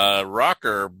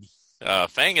 Rocker,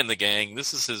 Fang and the Gang.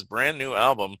 This is his brand new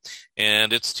album,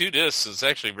 and it's 2 discs. It's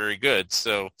actually very good.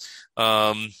 So,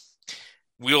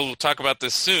 we'll talk about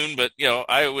this soon, but, you know,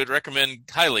 I would recommend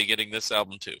highly getting this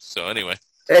album too. So anyway.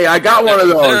 Hey, I got one of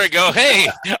those. There we go. Hey,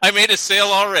 I made a sale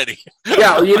already.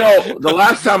 Yeah, you know, the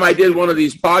last time I did one of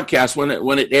these podcasts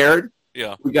when it aired,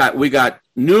 yeah, we got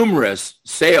numerous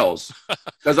sales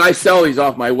because I sell these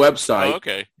off my website. Oh,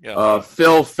 okay. Yeah.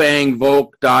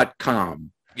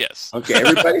 PhilFangVolk.com. Yes. Okay,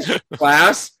 everybody,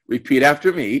 class, repeat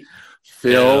after me.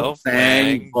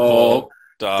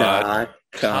 PhilFangVolk.com.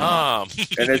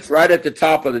 And it's right at the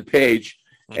top of the page.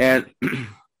 And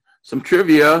some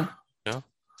trivia. Yeah.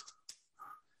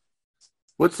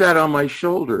 What's that on my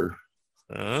shoulder?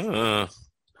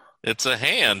 It's a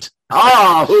hand.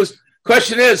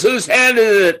 Question is, whose hand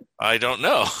is it? I don't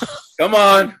know. Come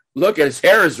on. Look, his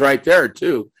hair is right there,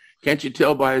 too. Can't you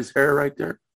tell by his hair right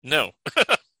there? No.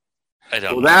 I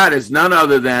don't know. That is none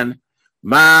other than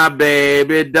My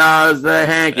Baby Does the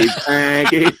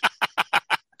Hanky-Panky.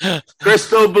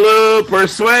 Crystal Blue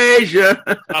Persuasion.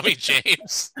 Tommy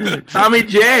James. Tommy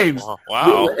James. Oh,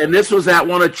 wow. And this was at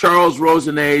one of Charles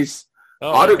Rosenay's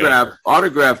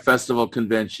autograph festival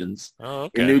conventions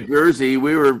in New Jersey.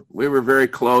 We were very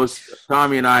close.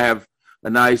 Tommy and I have a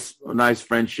nice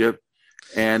friendship,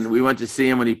 and we went to see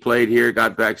him when he played here,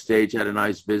 got backstage, had a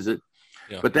nice visit.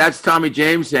 Yeah. But that's Tommy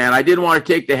James' hand. I didn't want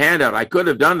to take the hand out. I could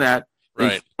have done that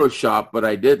in Photoshop, but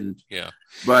I didn't. Yeah.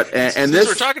 But and Since this,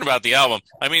 we're talking about the album,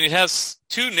 I mean, it has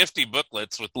 2 nifty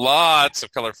booklets with lots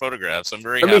of color photographs. I'm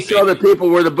very happy. Let me show the people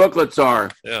where the booklets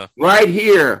are. Yeah. Right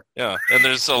here. Yeah. And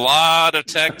there's a lot of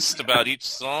text about each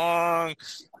song.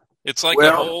 It's like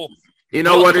a whole... You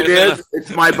know what it is? It's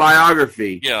my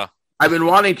biography. Yeah. I've been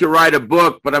wanting to write a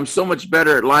book, but I'm so much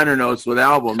better at liner notes with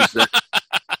albums that,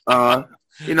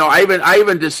 you know, I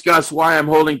even discuss why I'm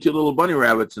holding 2 little bunny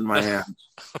rabbits in my hand.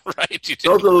 Right. You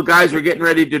Those little guys were getting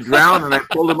ready to drown, and I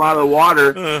pulled them out of the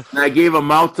water, and I gave them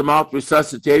mouth-to-mouth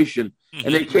resuscitation,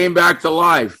 and they came back to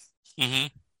life. Mm-hmm.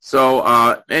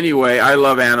 So anyway, I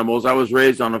love animals. I was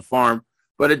raised on a farm,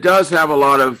 but it does have a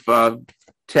lot of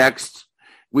text.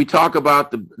 We talk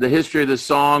about the history of the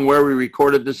song, where we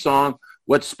recorded the song,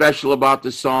 what's special about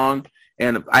the song,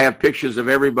 and I have pictures of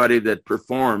everybody that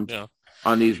performed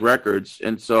on these records,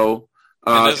 and so...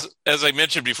 and as I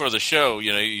mentioned before the show,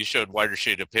 you know, you showed Whiter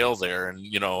Shade of Pale there, and,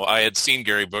 you know, I had seen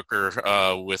Gary Booker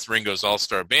with Ringo's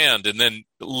All-Star Band, and then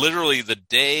literally the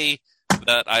day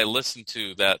that I listened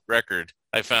to that record,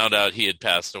 I found out he had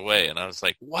passed away, and I was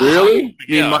like, wow. Really?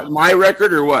 Yeah. My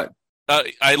record or what?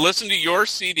 I listened to your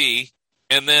CD,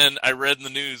 and then I read in the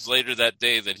news later that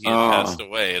day that he had passed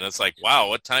away, and it's like, wow,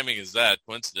 what timing is that?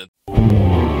 Coincidence.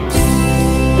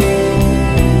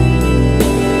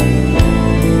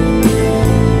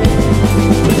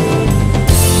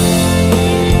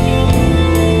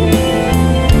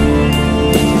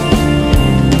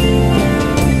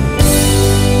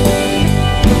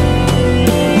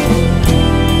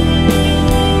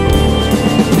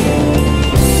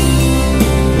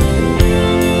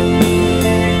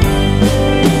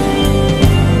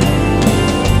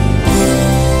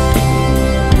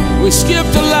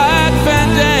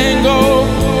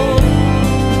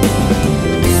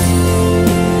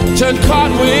 doing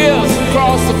cartwheels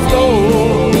across the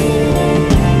floor.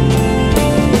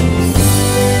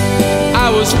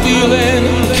 I was feeling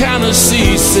kind of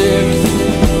seasick.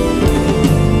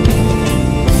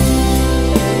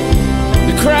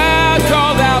 The crowd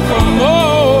called out for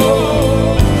more.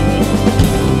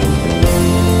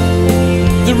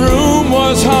 The room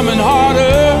was humming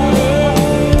harder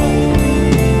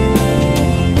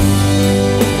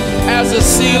as the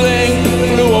ceiling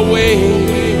flew away.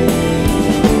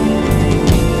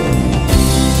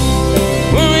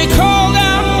 When we called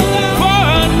out for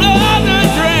another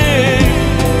drink,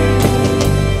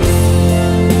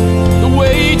 the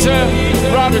waiter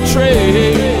brought a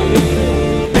tray.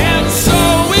 And so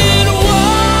it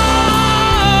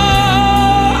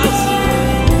was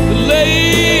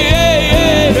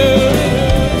later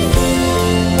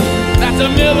that the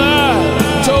miller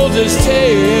told his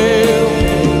tale.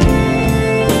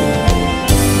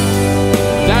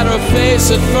 That her face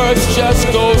at first just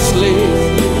ghostly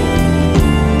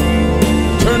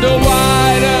turned a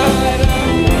wider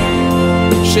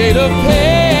shade of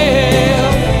pale.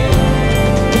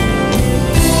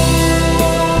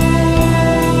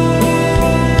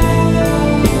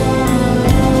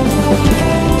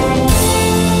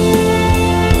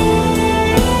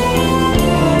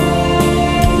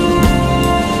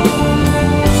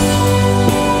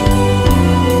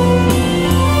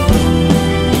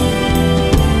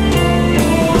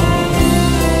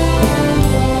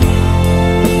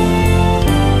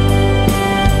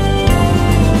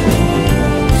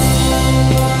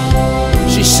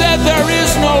 She said there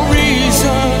is no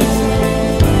reason,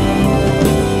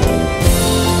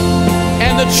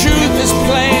 and the truth is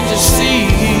plain to see.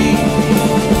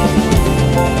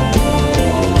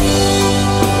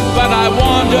 But I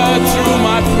wandered through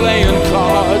my playing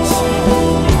cards,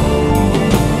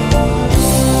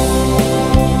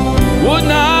 would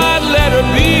not let her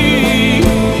be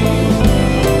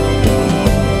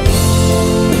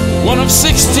one of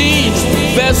 16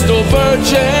 Vestal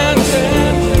virgins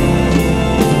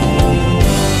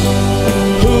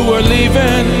who were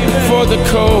leaving for the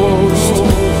coast.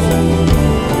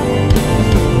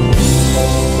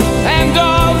 And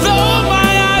although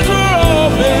my eyes were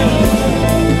open,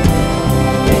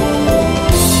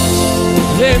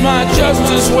 they might just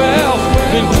as well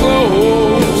been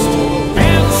closed.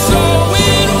 And so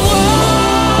it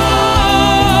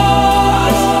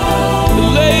was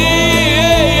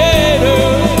later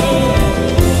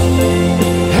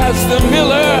as the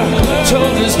miller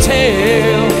told his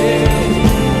tale.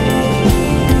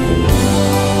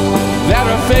 That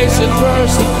her face at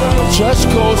first, just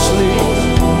ghostly,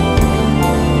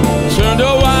 turned a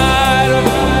wider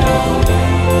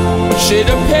shade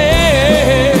of pale.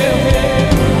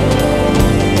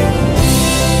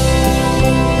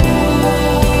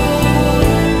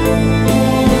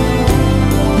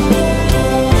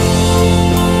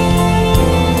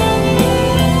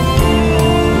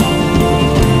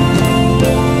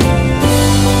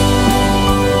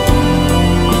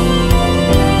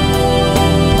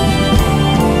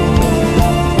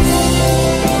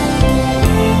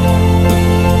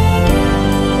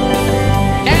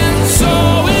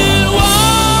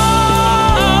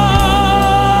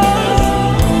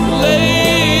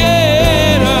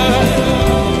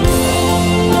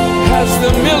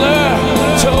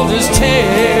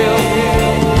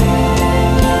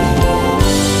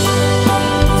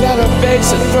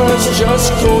 At first just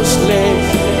ghostly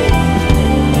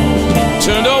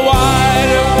turned a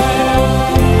wider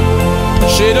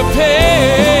shade of pale.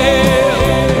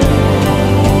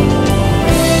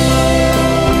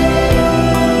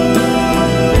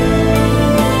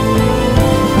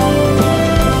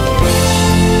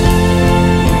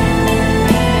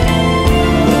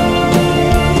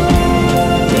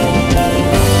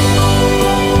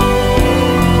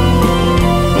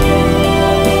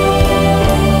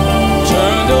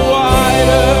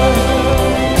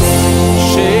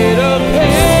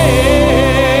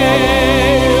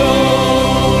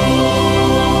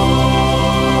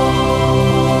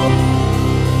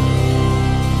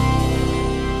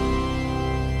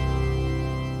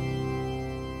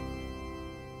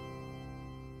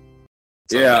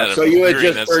 Yeah, so you had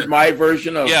just heard my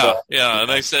version of... Yeah, and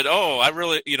I said, oh, I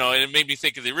really, and it made me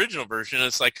think of the original version.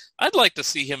 It's like, I'd like to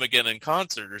see him again in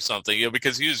concert or something,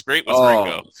 because he was great with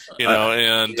Ringo, He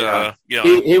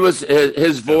was,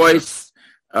 his voice,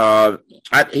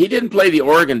 he didn't play the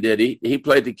organ, did he? He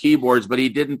played the keyboards, but he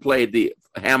didn't play the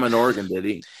Hammond organ, did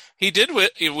he? He did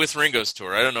with Ringo's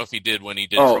tour. I don't know if he did when he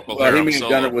did Triple Hair. He may have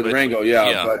done it with Ringo,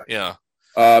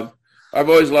 I've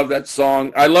always loved that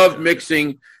song. I love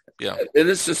mixing... Yeah, and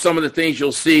this is some of the things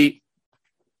you'll see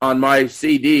on my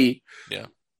CD. Yeah,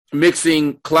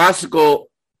 mixing classical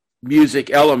music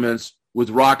elements with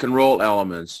rock and roll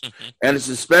elements. And it's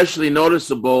especially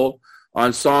noticeable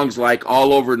on songs like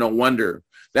All Over No Wonder.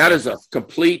 That is a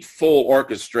complete full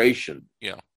orchestration.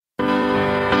 Yeah.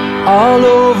 All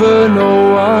over,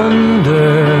 no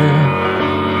wonder.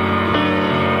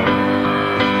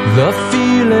 The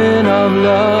feeling of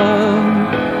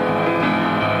love.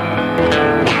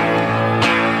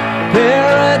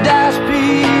 Paradise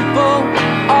people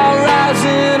are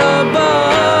rising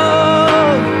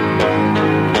above.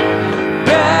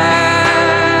 Babylon.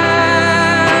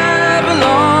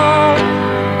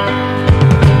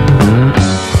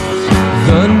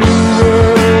 The new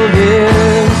world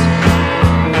is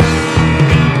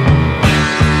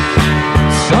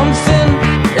something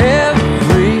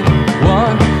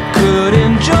everyone could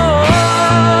enjoy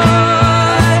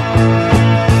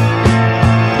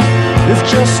if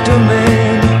just a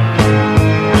man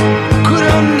could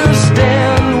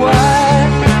understand why.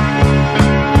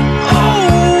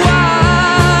 Oh,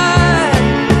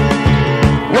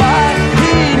 why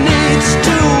he needs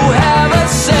to have a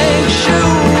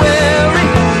sanctuary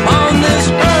on this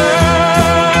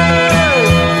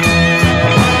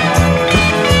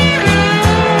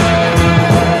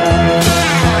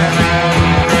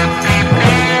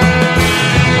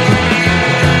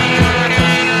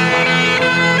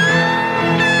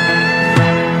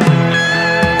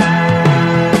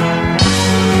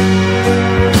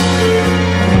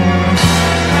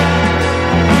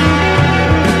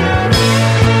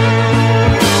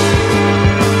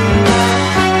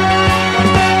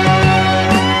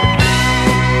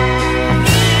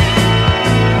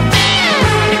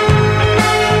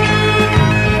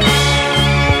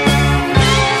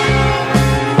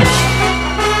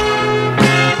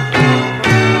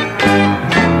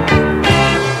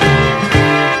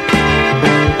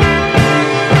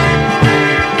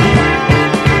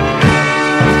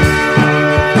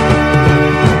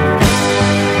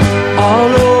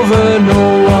all over,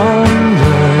 no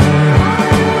wonder.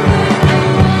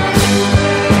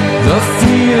 The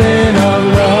feeling of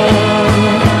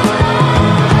love.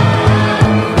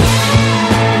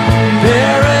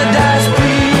 Paradise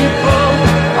people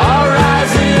are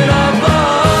rising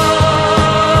above.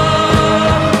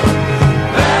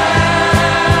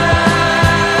 Babylon.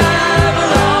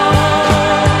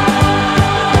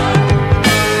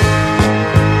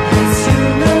 Yes, you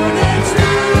know that's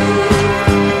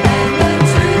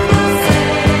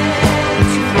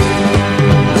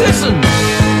listen.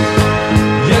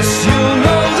 Yes, you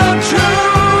know the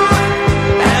truth,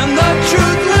 and the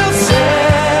truth will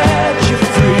set you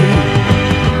free.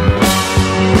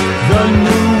 The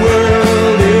new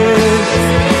world is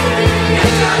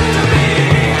got to be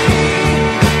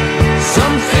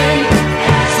something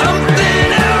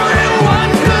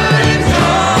everyone could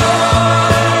enjoy.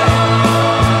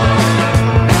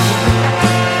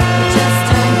 Just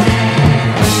a man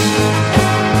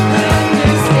could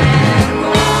understand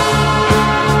why.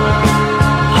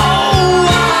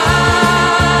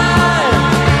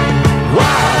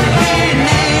 Why he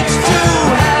needs to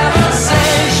have a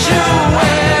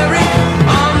sanctuary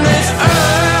on this earth.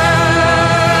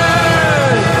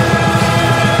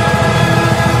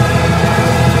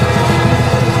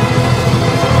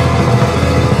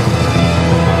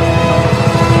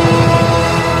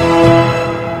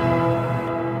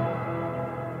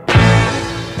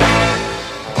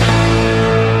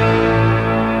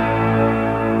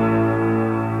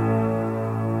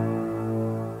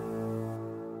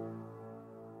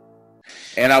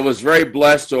 And I was very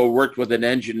blessed to have worked with an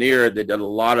engineer that did a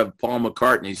lot of Paul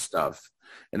McCartney stuff.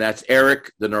 And that's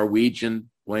Eric, the Norwegian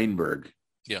Wainberg.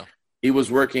 Yeah. He was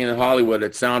working in Hollywood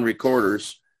at Sound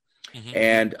Recorders.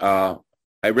 And I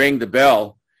rang the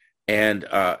bell, and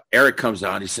Eric comes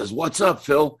out. He says, "What's up,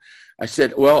 Phil?" I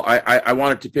said, "Well, I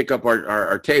wanted to pick up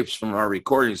our tapes from our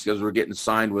recordings because we're getting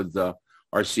signed with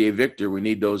RCA Victor. We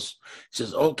need those." He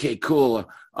says, "Okay, cool.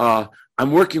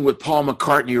 I'm working with Paul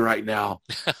McCartney right now.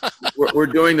 we're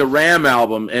doing the Ram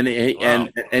album." And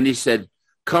he said,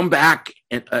 "Come back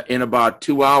in about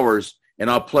 2 hours,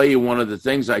 and I'll play you one of the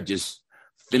things I just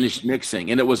finished mixing."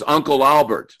 And it was Uncle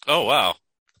Albert. Oh, wow.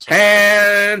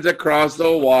 Hands across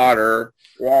the water,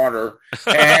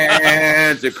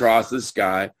 hands across the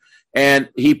sky. And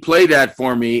he played that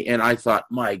for me, and I thought,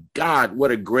 my God, what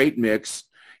a great mix.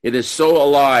 It is so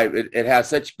alive. It has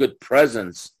such good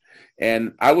presence.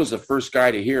 And I was the first guy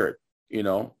to hear it, you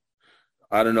know.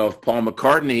 I don't know if Paul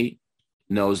McCartney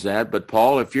knows that, but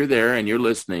Paul, if you're there and you're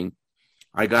listening,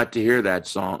 I got to hear that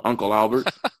song, Uncle Albert.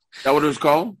 Is that what it was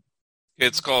called?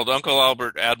 It's called Uncle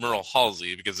Albert Admiral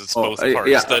Halsey because it's both parts.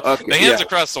 Yeah, the hands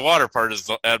across the water part is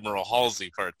the Admiral Halsey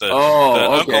part. The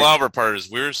Uncle Albert part is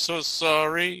 "We're so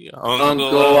sorry,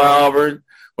 Uncle Albert.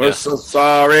 We're so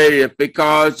sorry if it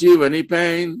caused you any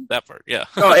pain." That part, yeah.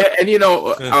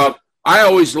 I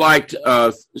always liked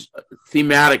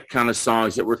thematic kind of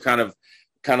songs that were kind of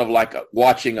like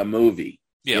watching a movie.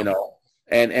 Yeah.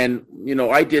 And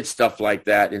I did stuff like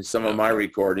that in some of my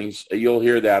recordings. You'll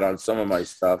hear that on some of my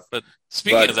stuff. But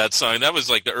speaking of that song, that was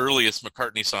like the earliest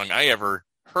McCartney song I ever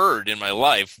heard in my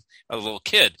life as a little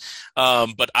kid.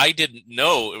 But I didn't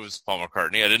know it was Paul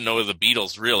McCartney. I didn't know the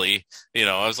Beatles really.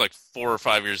 I was like 4 or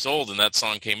 5 years old and that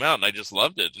song came out and I just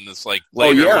loved it. And it's like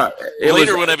later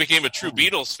when I became a true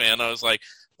Beatles fan, I was like,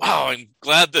 wow, I'm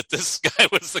glad that this guy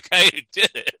was the guy who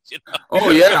did it. Oh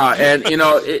yeah,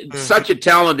 and such a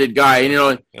talented guy.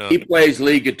 He plays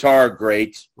lead guitar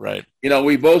great. Right.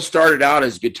 We both started out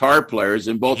as guitar players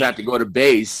and both had to go to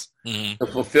bass to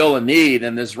fulfill a need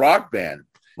in this rock band.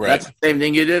 Right. That's the same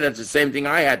thing you did. That's the same thing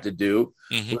I had to do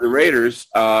with the Raiders.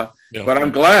 But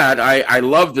I'm glad. I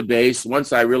love the bass.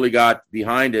 Once I really got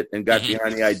behind it and got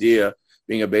behind the idea,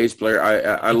 being a bass player,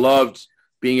 I loved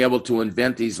being able to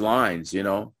invent these lines,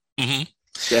 to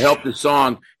help the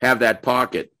song have that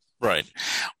pocket. Right.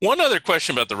 One other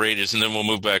question about the Raiders, and then we'll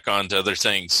move back on to other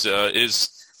things,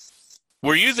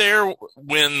 were you there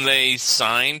when they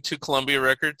signed to Columbia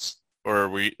Records?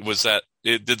 Or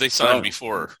did they sign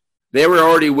before? They were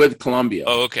already with Columbia.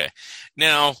 Oh, okay.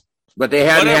 Now, but they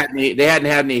hadn't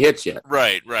had any hits yet.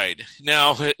 Right.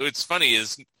 Now, what's funny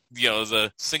is,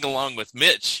 the Sing Along with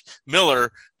Mitch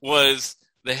Miller was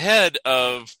the head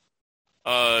of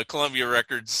Columbia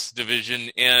Records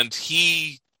division, and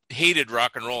he hated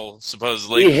rock and roll,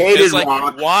 supposedly. He hated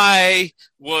rock. Why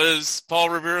was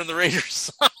Paul Revere and the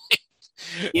Raiders signed?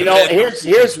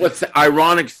 Here's what's the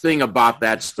ironic thing about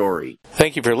that story.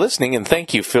 Thank you for listening, and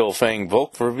thank you, Phil Fang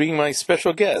Volk, for being my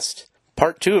special guest.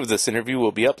 Part 2 of this interview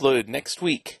will be uploaded next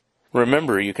week.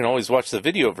 Remember, you can always watch the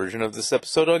video version of this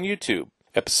episode on YouTube.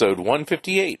 Episode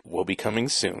 158 will be coming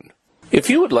soon. If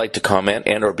you would like to comment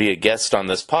and or be a guest on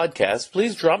this podcast,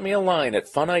 please drop me a line at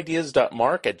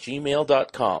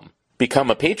funideas.mark@gmail.com.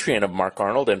 Become a Patreon of Mark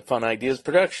Arnold and Fun Ideas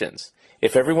Productions.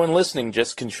 If everyone listening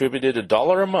just contributed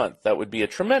 $1 a month, that would be a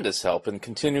tremendous help in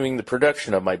continuing the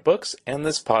production of my books and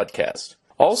this podcast.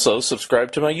 Also,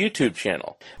 subscribe to my YouTube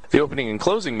channel. The opening and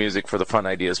closing music for the Fun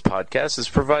Ideas podcast is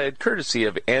provided courtesy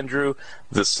of Andrew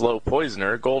the Slow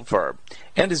Poisoner Goldfarb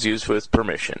and is used with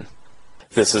permission.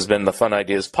 This has been the Fun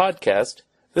Ideas Podcast.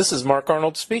 This is Mark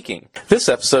Arnold speaking. This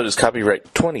episode is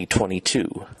copyright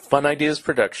 2022. Fun Ideas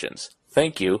Productions.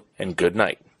 Thank you, and good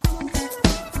night.